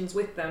conversations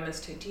with them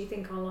as to, do you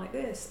think I'll like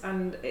this?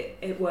 And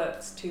it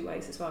works two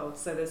ways as well.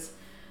 So there's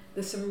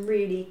some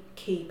really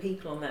key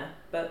people on there.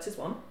 Bert's is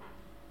one.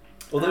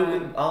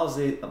 Although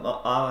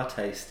our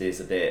taste is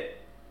a bit,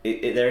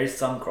 there is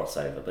some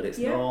crossover, but it's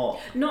not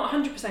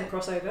 100%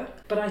 crossover,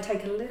 but I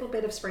take a little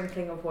bit of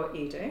sprinkling of what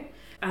you do.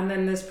 And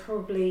then there's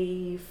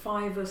probably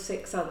 5 or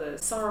 6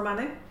 others. Sarah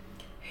Manning,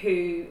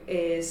 who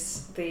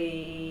is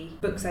the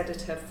books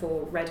editor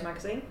for Red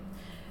magazine.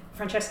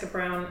 Francesca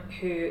Brown,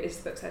 who is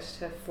the books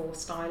editor for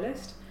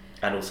Stylist.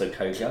 And also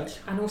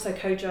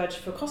co-judge.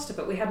 For Costa,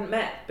 but we hadn't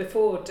met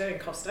before doing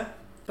Costa.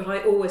 But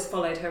I always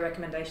followed her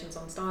recommendations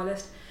on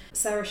Stylist.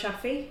 Sarah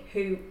Shaffi,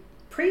 who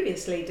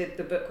previously did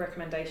the book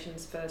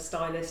recommendations for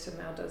Stylist and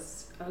now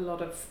does a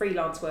lot of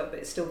freelance work, but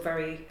is still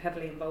very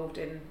heavily involved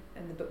in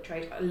the book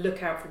trade. I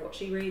look out for what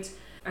she reads.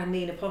 And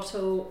Nina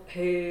Pottle,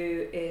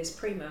 who is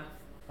Prima.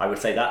 I would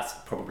say that's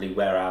probably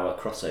where our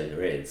crossover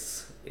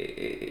is,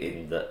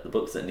 in that the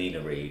books that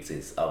Nina reads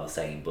are the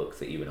same books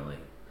that you and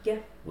I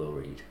will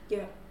read.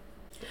 Yeah.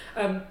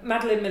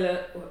 Madeline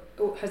Miller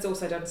has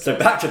also done... So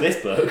back to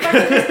this book.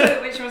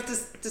 Which I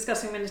was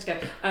discussing a minute ago.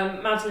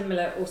 Madeline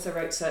Miller also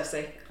wrote Circe,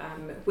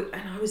 and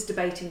I was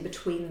debating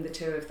between the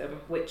two of them,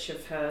 which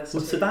of hers...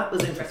 Well, so that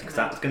was interesting, because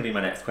that was going to be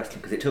my next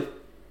question, because it took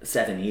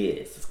 7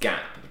 years, this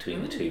gap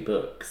between the two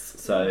books.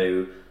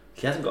 So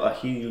She hasn't got a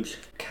huge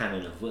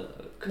canon of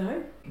work.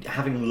 No.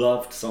 Having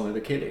loved Song of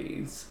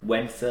Achilles,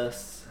 when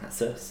Circe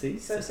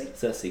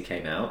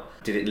came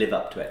out, did it live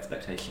up to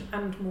expectation?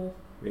 And more.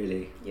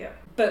 Really? Yeah.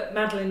 But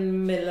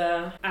Madeline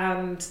Miller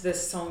and the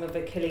Song of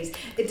Achilles,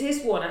 it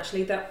is one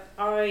actually that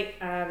I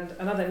and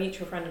another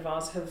mutual friend of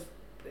ours have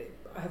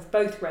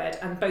both read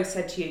and both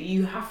said to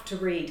you have to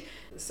read.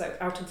 So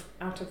out of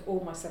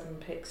all my 7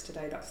 picks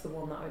today, that's the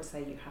one that I would say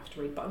you have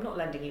to read. But I'm not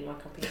lending you my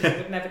copy because it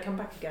would never come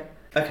back again.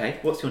 Okay,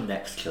 what's your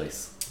next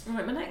choice?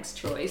 Right, my next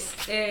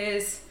choice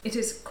is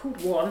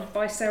called One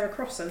by Sarah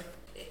Crossan.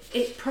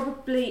 It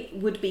probably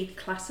would be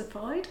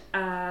classified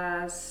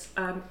as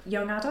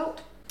young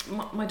adult.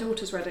 My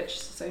daughter's read it,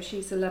 so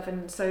she's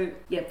 11. So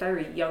yeah,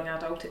 very young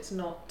adult. It's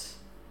not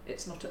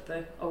at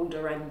the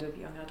older end of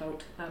young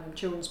adult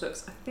children's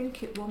books. I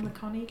think it won the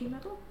Carnegie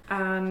Medal.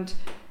 And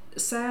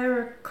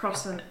Sarah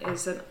Crossan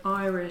is an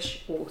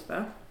Irish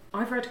author.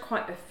 I've read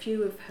quite a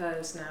few of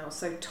hers now.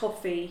 So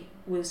Toffee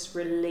was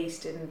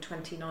released in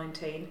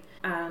 2019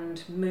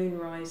 and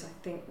Moonrise I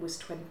think was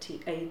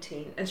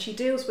 2018. And she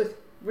deals with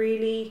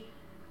really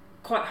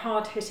quite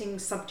hard-hitting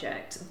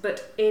subjects,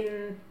 but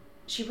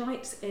she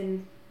writes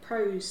in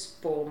prose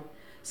form.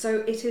 So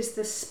it is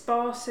the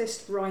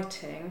sparsest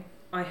writing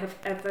I have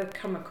ever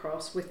come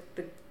across with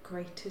the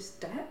greatest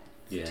depth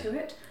to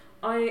it.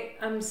 I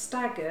am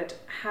staggered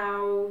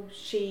how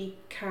she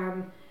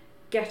can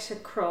get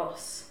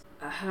across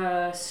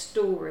her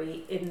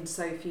story in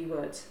so few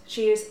words.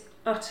 She is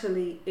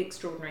utterly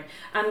extraordinary.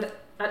 And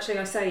actually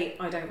I say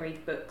I don't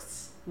read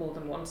books more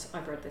than once.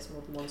 I've read this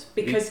more than once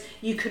because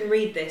you can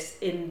read this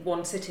in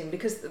one sitting,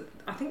 because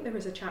I think there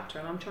is a chapter,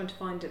 and I'm trying to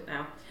find it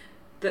now,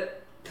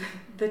 that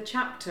the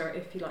chapter,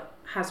 if you like,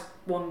 has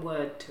one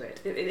word to it.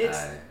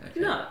 It's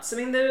nuts. I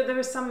mean, there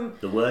are some...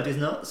 The word is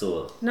nuts,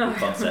 or the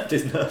concept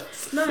is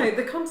nuts? No,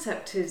 the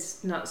concept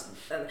is nuts.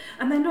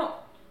 And they're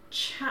not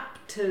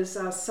chapters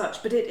as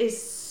such, but it is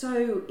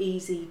so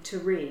easy to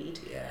read.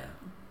 Yeah.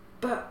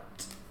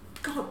 But,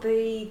 God,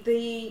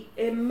 the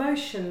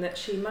emotion that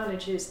she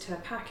manages to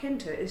pack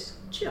into it is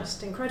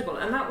just incredible.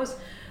 And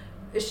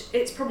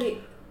it's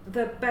probably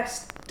the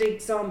best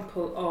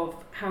example of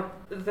how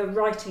the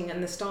writing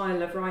and the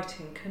style of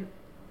writing can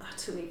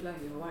utterly blow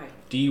you away.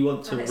 Do you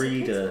want to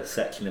read a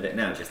section of it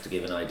now, just to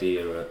give an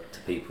idea to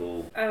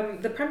people?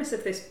 The premise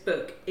of this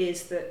book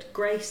is that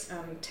Grace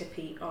and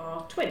Tippy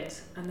are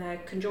twins, and they're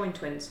conjoined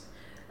twins.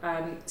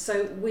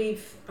 So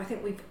I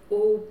think we've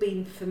all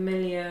been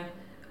familiar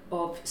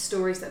of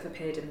stories that have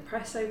appeared in the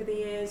press over the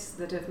years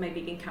that have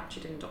maybe been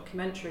captured in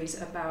documentaries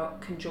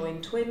about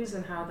conjoined twins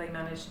and how they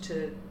managed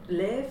to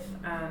live.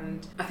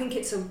 And I think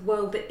it's a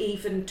world that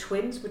even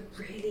twins would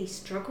really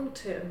struggle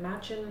to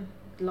imagine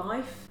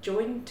life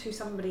joined to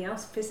somebody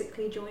else,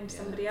 physically joined to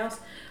somebody else.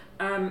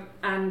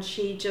 And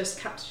she just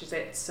captures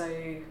it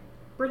so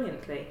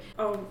brilliantly.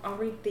 I'll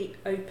read the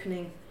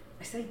opening,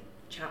 I say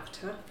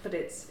chapter, but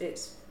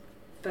it's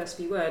first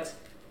few words.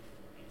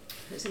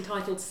 It's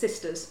entitled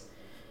Sisters.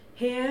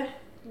 Here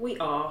we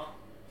are,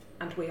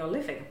 and we are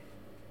living.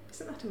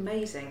 Isn't that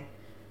amazing,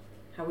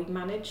 how we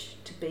manage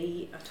to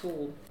be at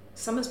all?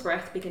 Summer's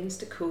breath begins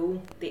to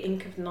cool, the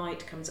ink of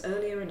night comes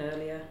earlier and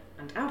earlier,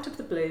 and out of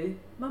the blue,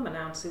 Mum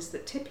announces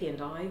that Tippy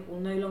and I will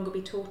no longer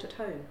be taught at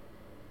home.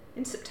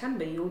 In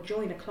September you'll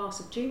join a class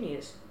of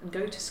juniors and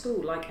go to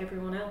school like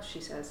everyone else, she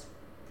says.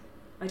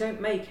 I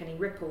don't make any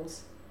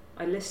ripples.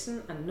 I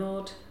listen and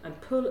nod and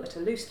pull at a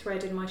loose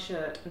thread in my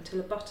shirt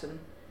until a button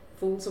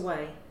falls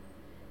away.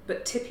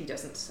 But Tippy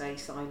doesn't stay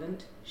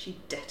silent, she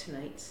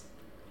detonates.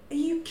 Are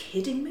you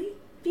kidding me?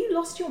 Have you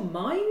lost your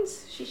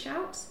minds? She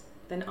shouts,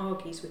 then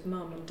argues with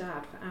Mum and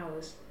Dad for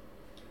hours.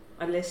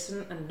 I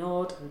listen and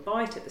nod and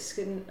bite at the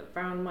skin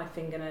around my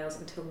fingernails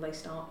until they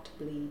start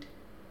to bleed.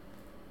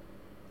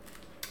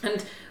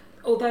 And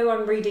although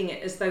I'm reading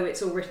it as though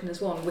it's all written as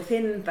one,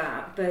 within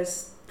that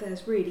there's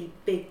really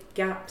big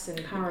gaps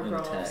in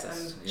paragraphs,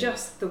 and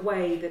just the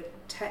way the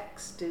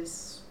text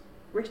is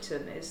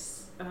written is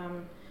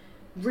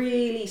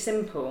really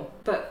simple,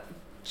 but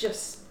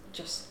just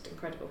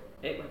incredible.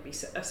 It won't be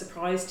a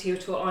surprise to you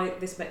at all.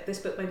 This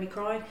book made me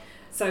cry.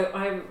 So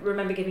I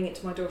remember giving it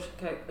to my daughter,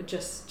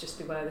 just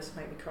beware, this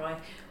will make me cry.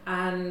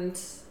 And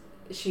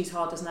she's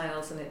hard as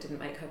nails and it didn't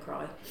make her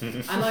cry.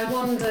 And I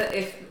wonder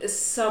if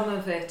some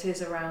of it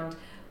is around,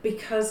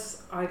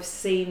 because I've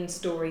seen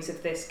stories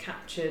of this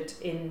captured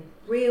in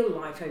real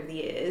life over the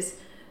years,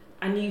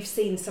 and you've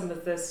seen some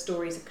of the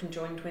stories of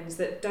conjoined twins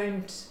that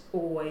don't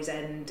always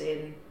end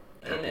in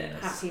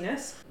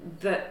happiness,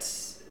 but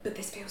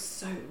this feels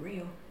so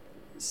real,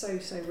 so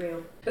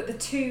real. But the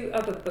two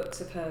other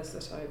books of hers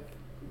that I've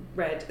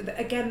read,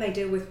 again, they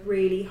deal with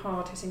really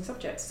hard-hitting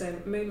subjects. So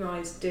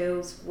Moonrise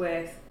deals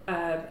with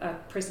a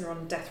prisoner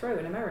on death row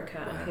in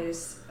America, and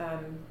his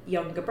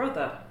younger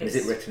brother. Is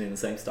it written in the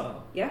same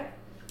style? Yeah.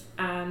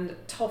 And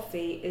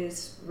Toffee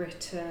is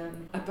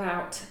written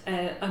about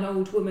an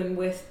old woman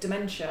with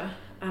dementia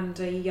and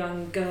a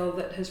young girl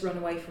that has run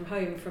away from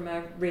home from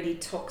a really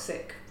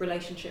toxic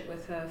relationship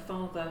with her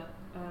father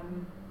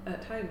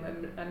at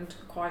home, and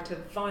quite a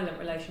violent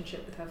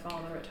relationship with her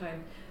father at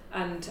home.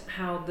 and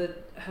how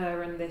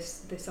her and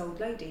this old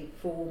lady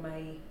form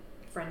a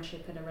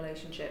friendship and a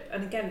relationship.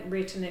 And again,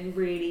 written in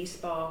really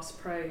sparse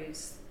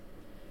prose.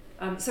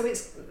 So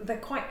they're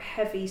quite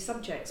heavy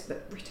subjects,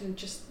 but written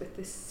just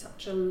with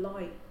such a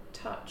light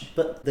touch.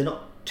 But they're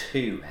not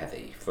too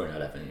heavy for an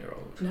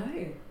 11-year-old.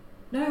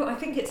 No, I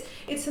think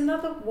it's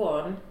another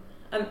one.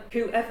 And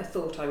whoever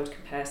thought I would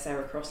compare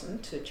Sarah Crossan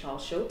to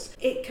Charles Schulz?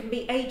 It can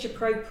be age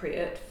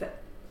appropriate for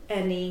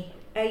any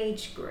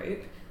age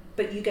group,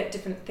 but you get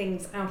different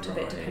things out of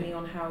it depending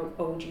on how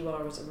old you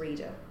are as a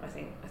reader. I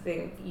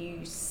think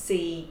you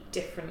see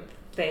different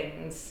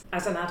things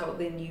as an adult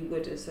than you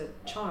would as a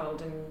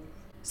child, and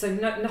so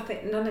none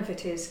of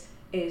it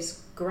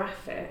is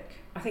graphic.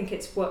 I think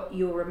it's what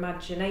your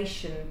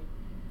imagination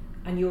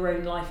and your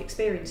own life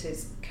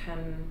experiences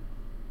can.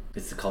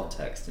 It's the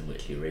context in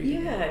which you're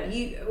reading. Yeah,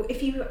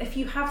 if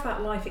you have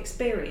that life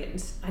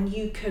experience and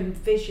you can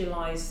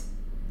visualise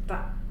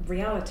that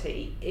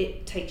reality,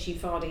 it takes you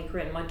far deeper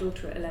in. My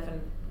daughter at 11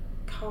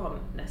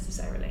 can't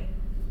necessarily.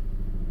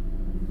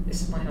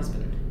 This is my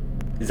husband.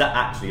 Is that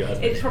actually your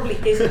husband? It probably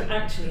isn't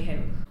actually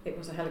him. It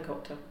was a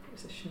helicopter. It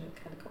was a Chinook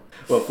helicopter.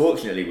 Well,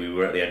 fortunately, we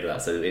were at the end of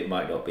that, so it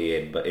might not be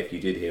in, but if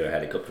you did hear a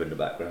helicopter in the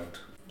background...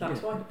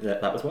 That's why.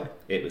 That was why.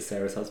 It was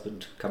Sarah's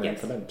husband coming in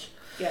for lunch.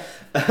 Yeah.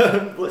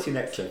 What's your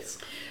next choice?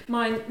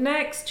 My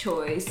next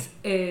choice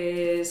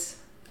is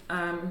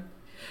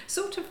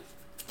sort of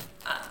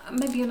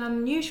maybe an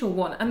unusual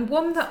one, and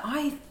one that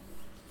I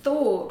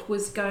thought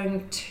was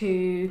going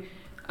to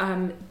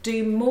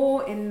do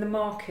more in the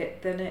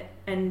market than it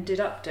ended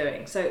up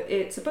doing. So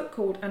it's a book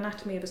called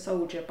Anatomy of a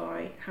Soldier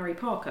by Harry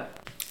Parker,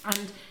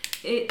 and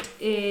it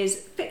is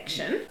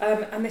fiction,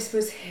 and this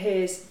was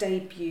his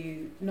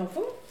debut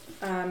novel.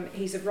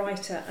 He's a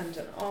writer and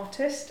an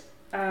artist.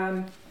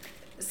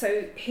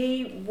 So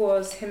he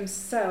was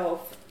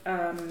himself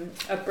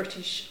a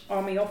British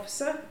Army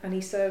officer, and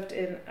he served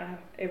in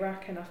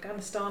Iraq and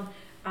Afghanistan,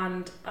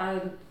 and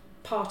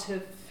part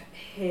of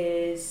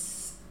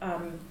his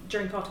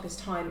during part of his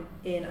time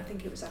in, I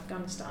think it was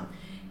Afghanistan,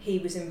 he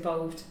was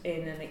involved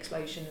in an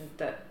explosion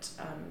that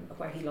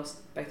where he lost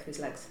both of his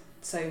legs.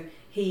 So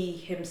he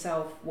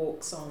himself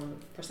walks on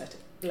prosthetic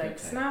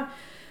legs now.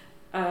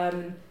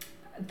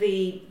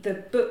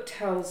 The book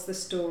tells the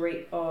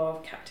story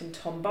of Captain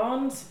Tom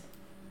Barnes,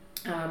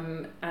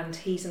 and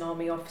he's an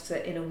army officer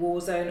in a war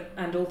zone,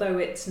 and although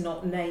it's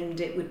not named,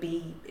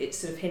 it's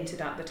sort of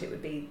hinted at that it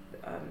would be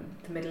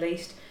the Middle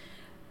East,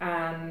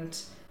 and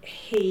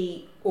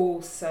he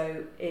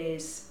also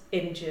is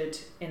injured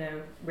in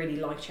a really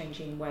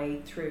life-changing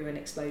way through an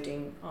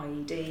exploding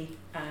IED,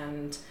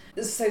 and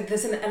so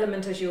there's an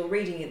element as you're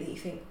reading it that you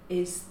think,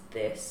 is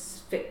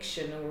this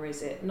fiction or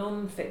is it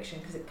non-fiction,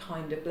 because it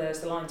kind of blurs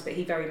the lines, but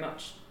he very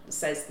much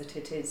says that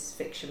it is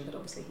fiction, but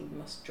obviously he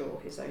must draw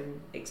his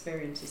own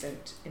experiences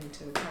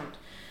into account.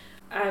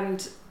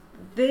 And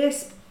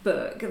this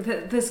book,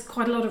 there's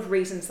quite a lot of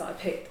reasons that I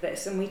picked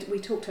this, and we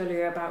talked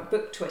earlier about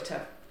book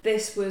Twitter.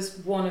 This was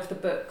one of the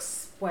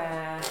books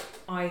where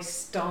I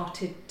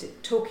started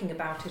talking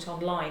about it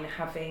online,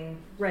 having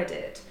read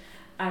it,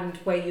 and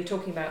where you're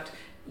talking about,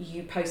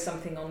 you post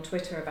something on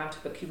Twitter about a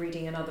book you're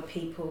reading and other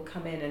people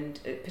come in, and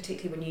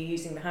particularly when you're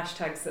using the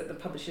hashtags that the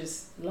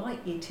publishers like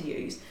you to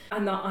use,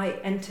 and that I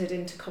entered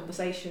into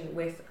conversation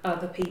with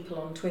other people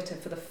on Twitter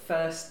for the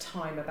first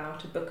time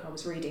about a book I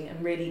was reading,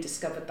 and really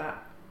discovered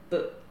that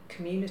book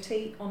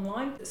community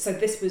online. So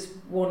this was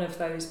one of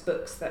those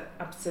books that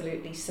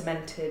absolutely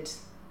cemented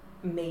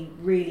me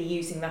really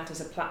using that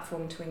as a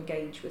platform to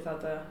engage with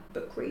other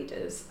book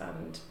readers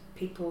and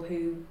people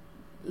who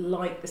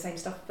like the same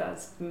stuff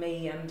as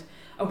me, and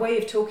a way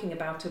of talking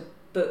about a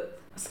book,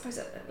 I suppose,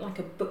 like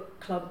a book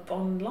club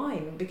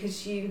online,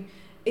 because reading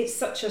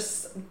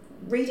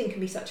can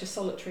be such a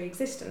solitary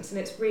existence, and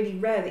it's really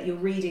rare that you're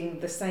reading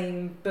the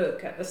same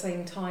book at the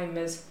same time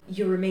as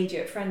your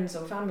immediate friends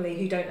or family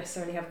who don't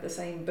necessarily have the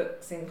same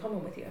books in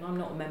common with you. And I'm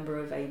not a member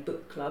of a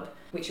book club,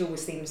 which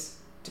always seems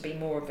to be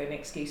more of an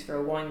excuse for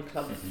a wine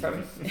club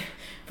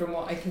from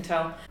what I can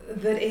tell.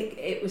 That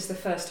it was the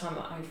first time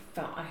that I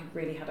felt I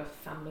really had a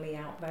family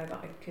out there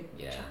that I could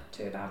chat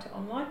to about it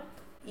online.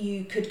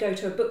 You could go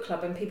to a book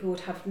club and people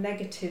would have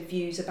negative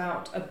views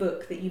about a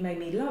book that you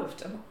maybe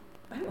loved.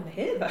 I don't want to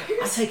hear those.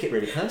 I take it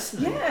really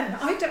personally. Yeah,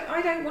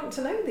 I don't want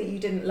to know that you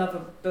didn't love a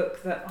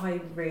book that I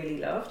really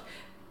loved.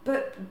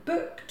 But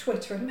book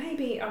Twitter, and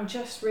maybe I'm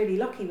just really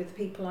lucky with the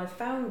people I've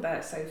found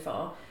there so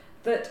far,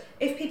 that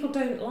if people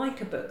don't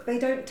like a book, they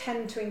don't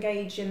tend to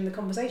engage in the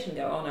conversation and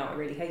go, oh no, I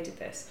really hated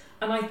this.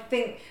 And I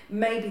think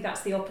maybe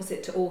that's the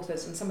opposite to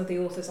authors, and some of the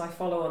authors I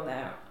follow on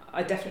there,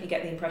 I definitely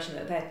get the impression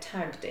that they're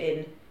tagged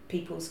in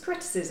people's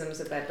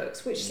criticisms of their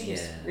books, which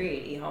seems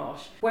really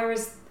harsh.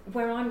 Whereas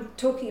where I'm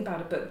talking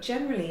about a book,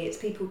 generally it's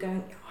people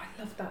going, oh,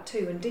 I loved that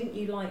too, and didn't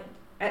you like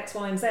X,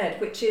 Y and Z,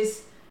 which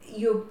is,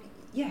 you've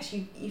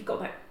got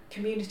that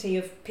community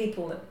of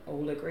people that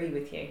all agree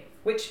with you,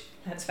 which,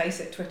 let's face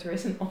it, Twitter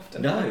isn't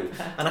often No, like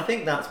that. and I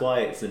think that's why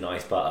it's a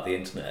nice part of the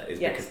internet, is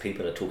Yes. because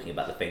people are talking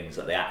about the things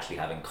that they actually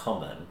have in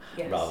common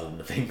Yes. rather than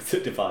the things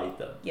that divide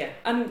them. Yeah,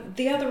 and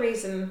the other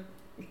reason,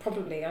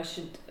 probably I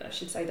should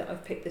say that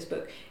I've picked this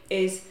book,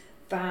 is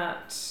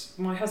that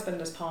my husband,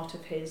 as part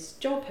of his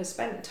job, has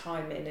spent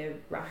time in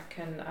Iraq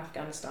and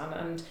Afghanistan,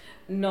 and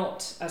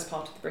not as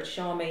part of the British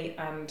Army,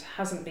 and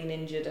hasn't been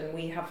injured, and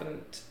we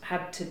haven't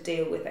had to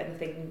deal with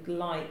anything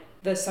like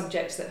the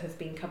subjects that have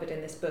been covered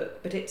in this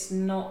book. But it's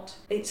not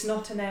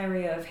an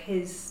area of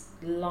his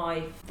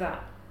life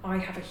that I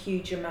have a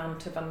huge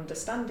amount of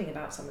understanding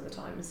about some of the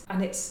times,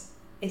 and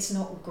it's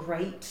not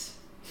great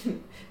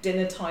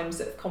dinner times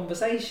of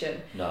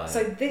conversation. No.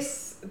 So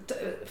this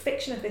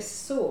fiction of this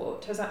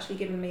sort has actually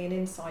given me an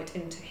insight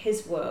into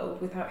his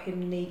world without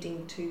him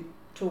needing to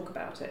talk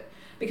about it,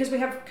 because we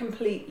have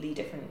completely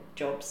different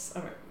jobs.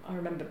 I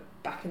remember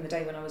back in the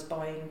day when I was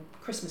buying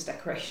Christmas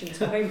decorations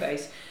for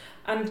Homebase,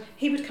 and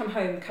he would come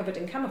home covered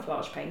in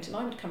camouflage paint and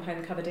I would come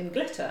home covered in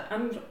glitter,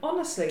 and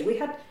honestly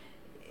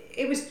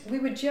we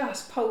were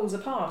just poles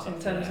apart in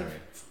terms of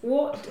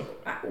what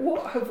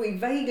have we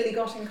vaguely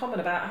got in common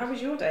about how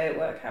was your day at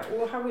work,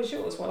 how was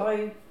yours. Well,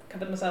 I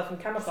covered myself in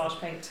camouflage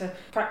paint to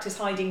practice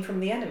hiding from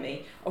the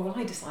enemy, or well,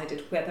 I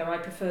decided whether I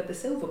preferred the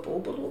silver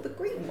bauble or the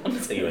green one.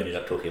 So you ended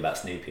up talking about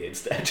Snoopy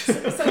instead.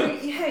 so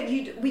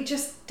yeah, we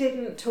just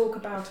didn't talk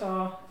about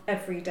our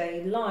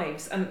everyday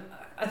lives, and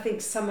I think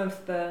some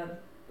of the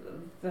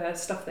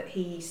stuff that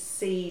he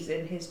sees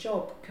in his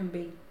job can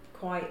be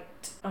quite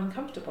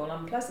uncomfortable and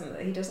unpleasant,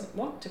 that he doesn't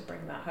want to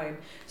bring that home.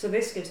 So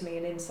this gives me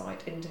an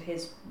insight into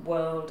his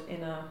world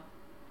in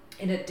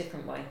a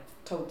different way,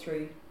 told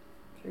through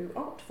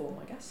art form,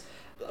 I guess.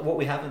 What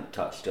we haven't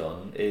touched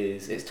on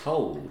is it's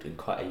told in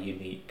quite a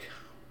unique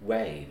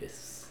way,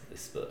 this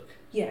book.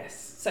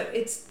 Yes, so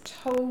it's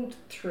told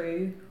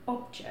through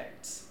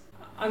objects.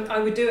 I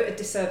would do it a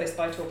disservice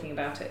by talking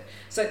about it.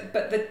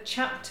 But the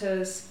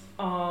chapters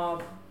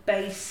are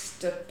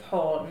based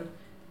upon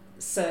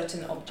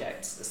certain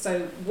objects.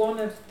 So one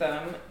of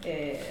them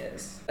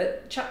is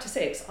chapter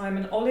 6, I'm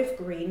an olive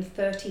green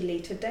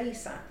 30-litre day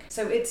sack.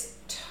 So it's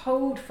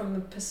told from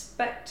the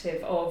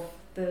perspective of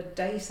the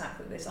day sack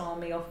that this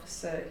army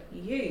officer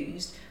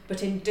used,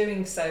 but in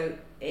doing so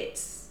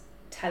it's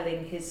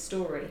telling his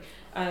story.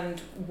 And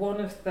one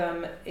of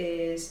them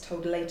is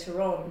told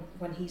later on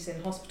when he's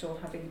in hospital,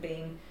 having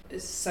been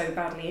so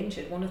badly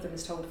injured. One of them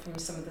is told from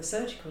some of the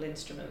surgical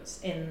instruments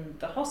in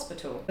the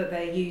hospital that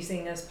they're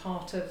using as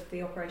part of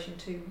the operation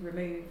to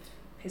remove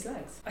his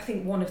legs. I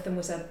think one of them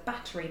was a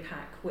battery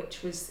pack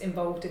which was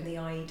involved in the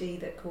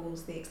IED that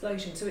caused the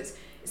explosion. So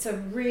it's a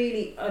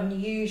really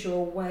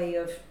unusual way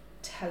of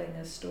telling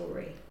a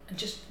story, and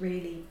just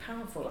really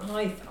powerful. And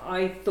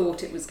I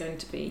thought it was going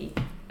to be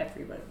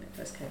everywhere when it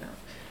first came out,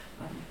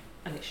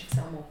 and it should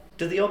sell more.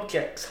 Do the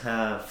objects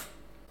have...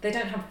 They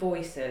don't have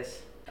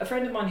voices. A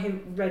friend of mine who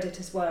read it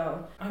as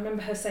well, I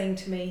remember her saying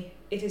to me,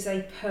 it is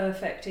a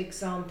perfect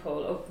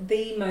example, of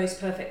the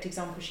most perfect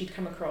example she'd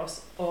come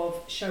across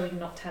of showing,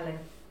 not telling.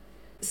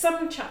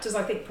 Some chapters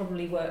I think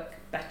probably work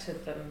better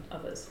than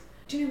others.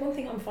 Do you know one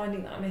thing I'm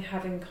finding that I may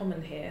have in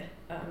common here?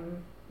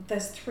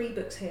 There's 3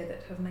 books here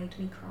that have made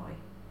me cry,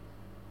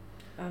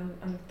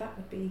 and that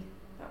would be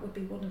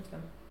one of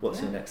them.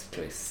 What's your next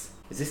choice?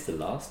 Is this the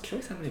last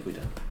choice? How many have we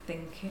done? I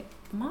think it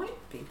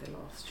might be the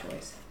last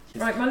choice.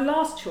 Right, my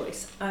last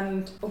choice,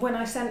 and when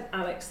I sent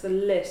Alex the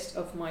list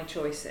of my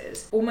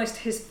choices, almost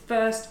his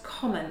first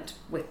comment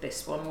with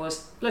this one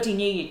was, bloody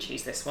knew you'd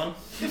choose this one.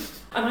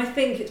 And I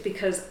think it's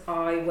because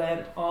I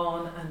went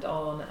on and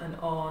on and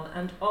on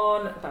and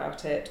on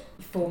about it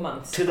for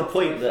months. To the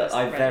point that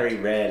I read very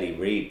it. rarely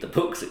read the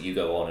books that you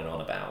go on and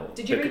on about.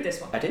 Did you read this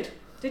one? I did.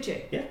 Did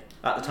you? Yeah,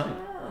 at the time.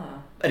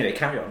 Ah, Anyway,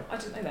 carry on. I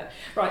didn't know that.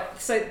 Right,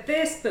 so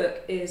this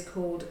book is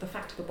called The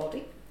Fact of a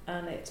Body,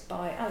 and it's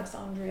by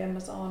Alexandria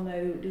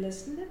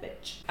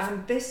Mazzano-Lesnevich.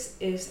 And this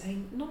is a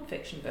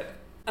non-fiction book.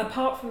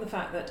 Apart from the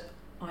fact that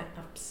I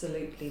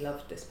absolutely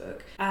loved this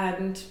book,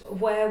 and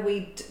where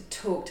we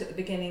talked at the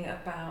beginning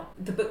about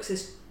the books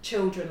as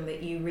children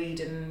that you read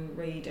and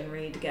read and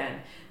read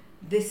again,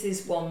 this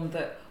is one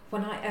that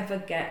when I ever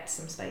get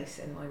some space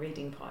in my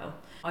reading pile,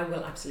 I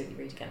will absolutely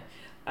read again.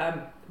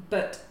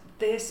 But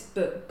this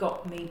book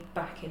got me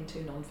back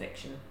into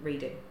non-fiction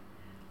reading.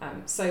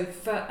 So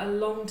for a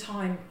long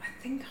time,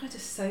 I think I'd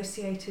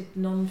associated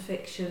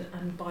non-fiction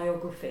and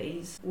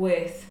biographies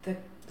with the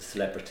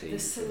Celebrity.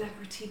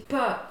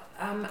 But,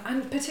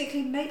 and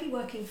particularly maybe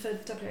working for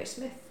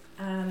WHSmith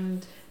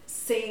and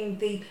seeing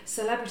the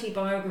celebrity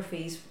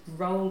biographies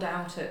rolled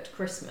out at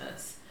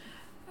Christmas,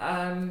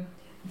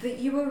 that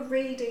you were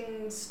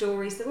reading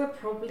stories that were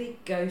probably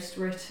ghost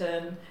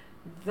written,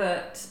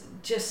 that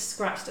just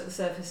scratched at the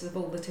surface of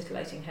all the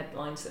titillating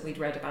headlines that we'd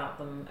read about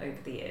them over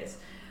the years.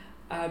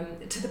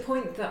 To the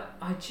point that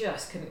I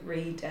just couldn't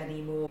read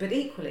anymore. But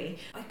equally,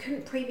 I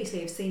couldn't previously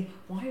have seen,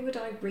 why would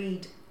I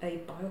read a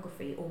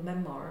biography or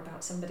memoir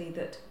about somebody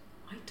that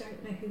I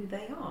don't know who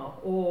they are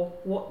or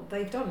what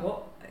they've done?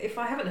 What if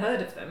I haven't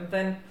heard of them,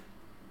 then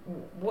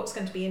what's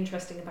going to be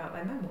interesting about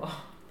their memoir?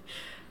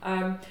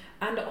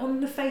 And on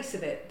the face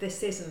of it,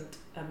 this isn't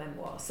a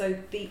memoir. So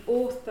the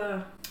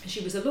author,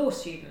 she was a law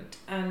student,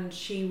 and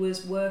she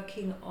was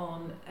working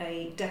on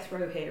a death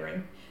row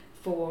hearing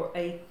for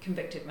a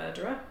convicted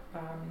murderer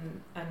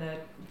and a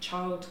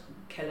child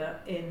killer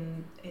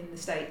in the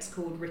States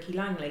called Ricky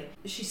Langley.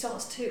 She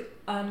starts to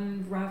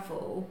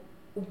unravel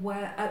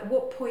at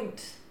what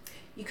point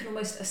you can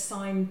almost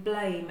assign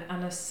blame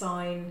and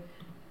assign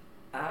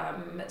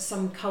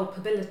some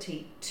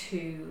culpability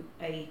to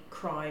a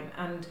crime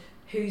and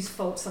whose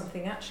fault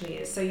something actually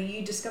is. So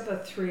you discover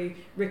through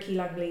Ricky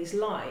Langley's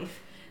life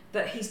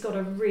that he's got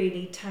a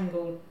really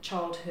tangled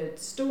childhood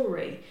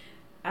story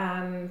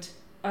and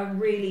a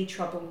really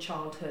troubled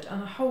childhood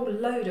and a whole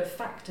load of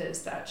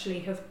factors that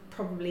actually have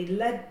probably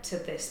led to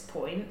this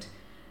point,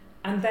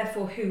 and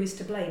therefore who is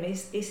to blame?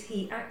 Is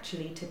he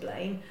actually to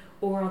blame,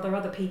 or are there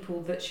other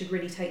people that should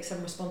really take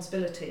some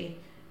responsibility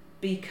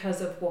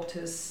because of what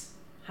has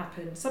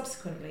happened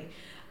subsequently?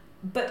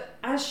 But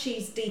as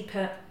she's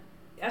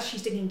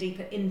digging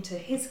deeper into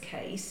his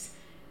case,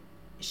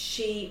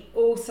 she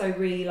also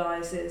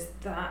realises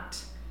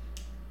that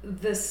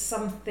there's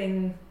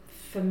something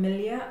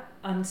familiar,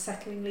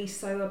 unsettlingly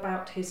so,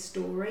 about his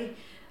story,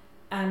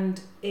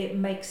 and it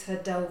makes her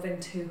delve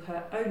into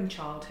her own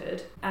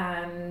childhood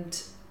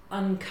and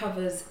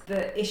uncovers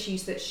the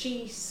issues that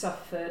she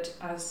suffered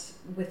as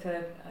with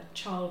a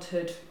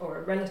childhood or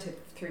a relative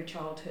through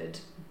childhood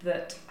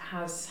that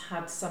has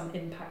had some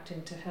impact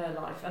into her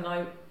life. And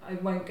I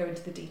won't go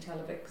into the detail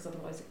of it because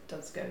otherwise it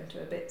does go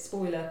into a bit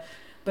spoiler,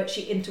 but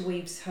she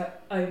interweaves her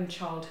own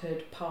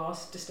childhood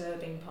past,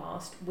 disturbing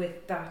past,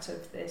 with that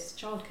of this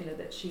child killer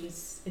that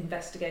she's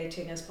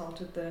investigating as part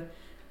of the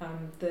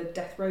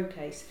death row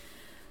case.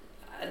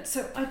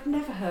 So I'd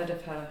never heard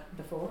of her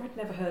before. I'd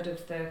never heard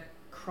of the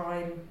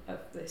crime of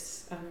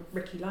this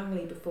Ricky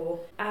Langley before,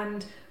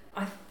 and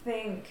I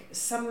think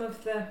some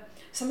of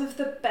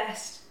the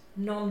best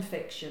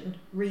non-fiction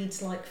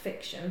reads like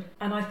fiction,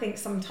 and I think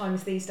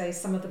sometimes these days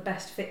some of the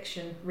best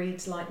fiction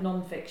reads like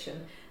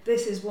non-fiction.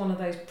 This is one of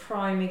those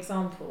prime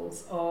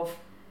examples of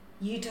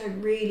you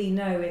don't really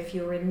know if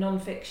you're in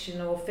non-fiction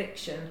or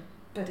fiction,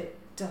 but it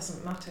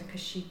doesn't matter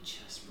because she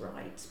just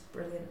writes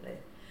brilliantly.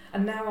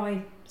 And now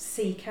I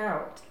seek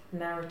out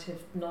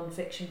narrative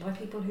non-fiction by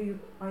people who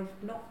I've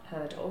not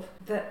heard of,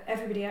 that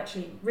everybody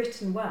actually,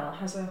 written well,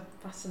 has a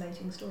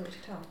fascinating story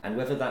to tell. And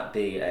whether that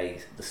be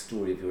the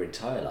story of your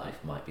entire life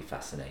might be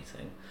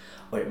fascinating,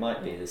 or it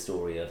might be the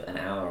story of an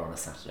hour on a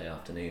Saturday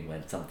afternoon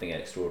when something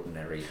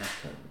extraordinary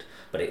happened,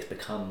 but it's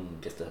become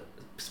just a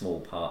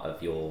small part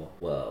of your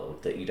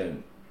world that you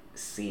don't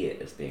see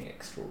it as being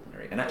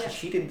extraordinary. And actually,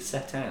 she didn't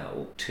set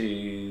out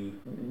to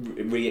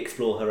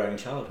re-explore her own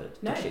childhood,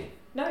 did she?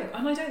 No,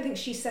 and I don't think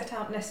she set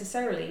out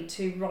necessarily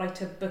to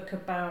write a book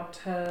about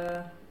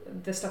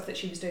the stuff that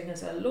she was doing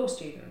as a law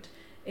student.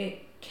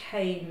 It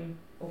came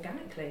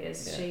organically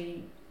as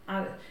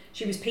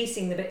she was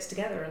piecing the bits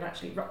together, and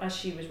actually as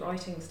she was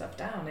writing stuff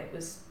down, it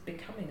was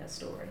becoming a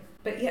story.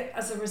 But yet,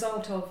 as a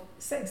result of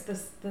since,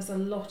 there's a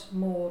lot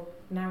more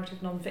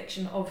narrative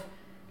non-fiction of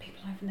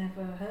people I've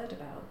never heard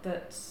about.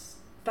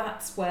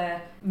 That's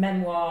where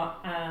memoir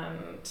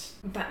and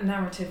that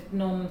narrative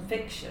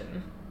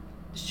non-fiction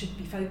should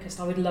be focused.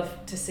 I would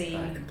love to see.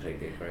 I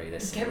completely agree.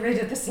 Get rid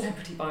of the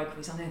celebrity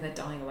biographies. I know they're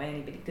dying away.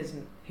 Anybody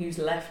who's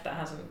left that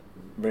hasn't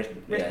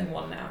written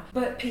one now.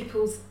 But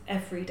people's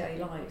everyday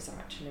lives are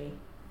actually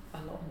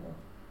a lot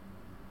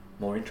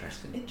more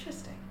interesting.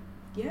 Interesting,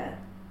 yeah.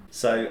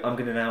 So I'm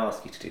going to now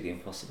ask you to do the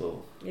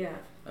impossible. Yeah.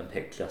 And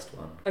pick just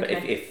one. Okay.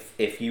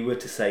 But if you were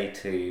to say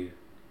to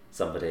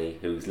somebody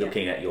who's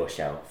looking at your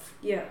shelf,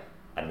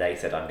 and they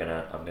said, I'm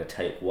gonna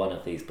take one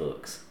of these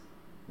books,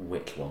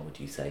 which one would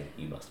you say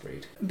you must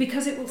read?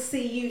 Because it will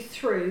see you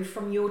through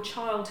from your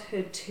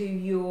childhood to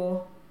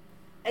your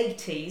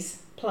 80s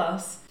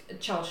plus.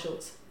 Charles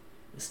Schulz.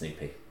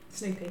 Snoopy.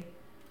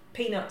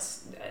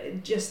 Peanuts,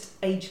 just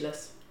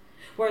ageless.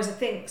 Whereas I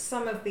think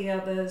some of the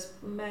others,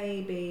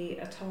 maybe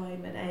a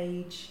time and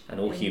age. And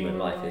all human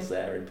life is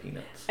there in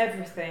Peanuts.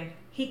 Everything.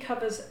 He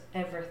covers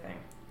everything.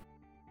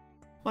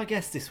 My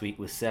guest this week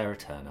was Sarah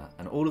Turner,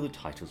 and all of the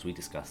titles we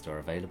discussed are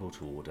available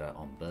to order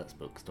on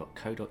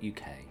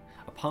bertsbooks.co.uk,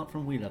 apart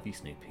from We Love You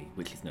Snoopy,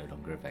 which is no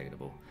longer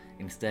available.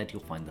 Instead,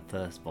 you'll find the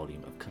first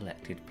volume of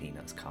collected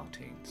Peanuts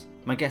cartoons.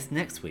 My guest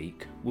next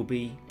week will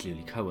be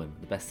Julie Cohen,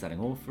 the best-selling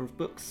author of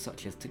books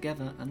such as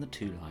Together and The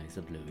Two Lives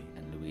of Louie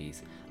and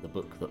Louise, the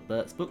book that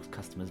Bert's Books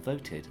customers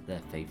voted their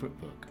favourite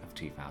book of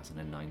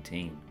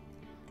 2019.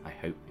 I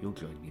hope you'll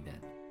join me then.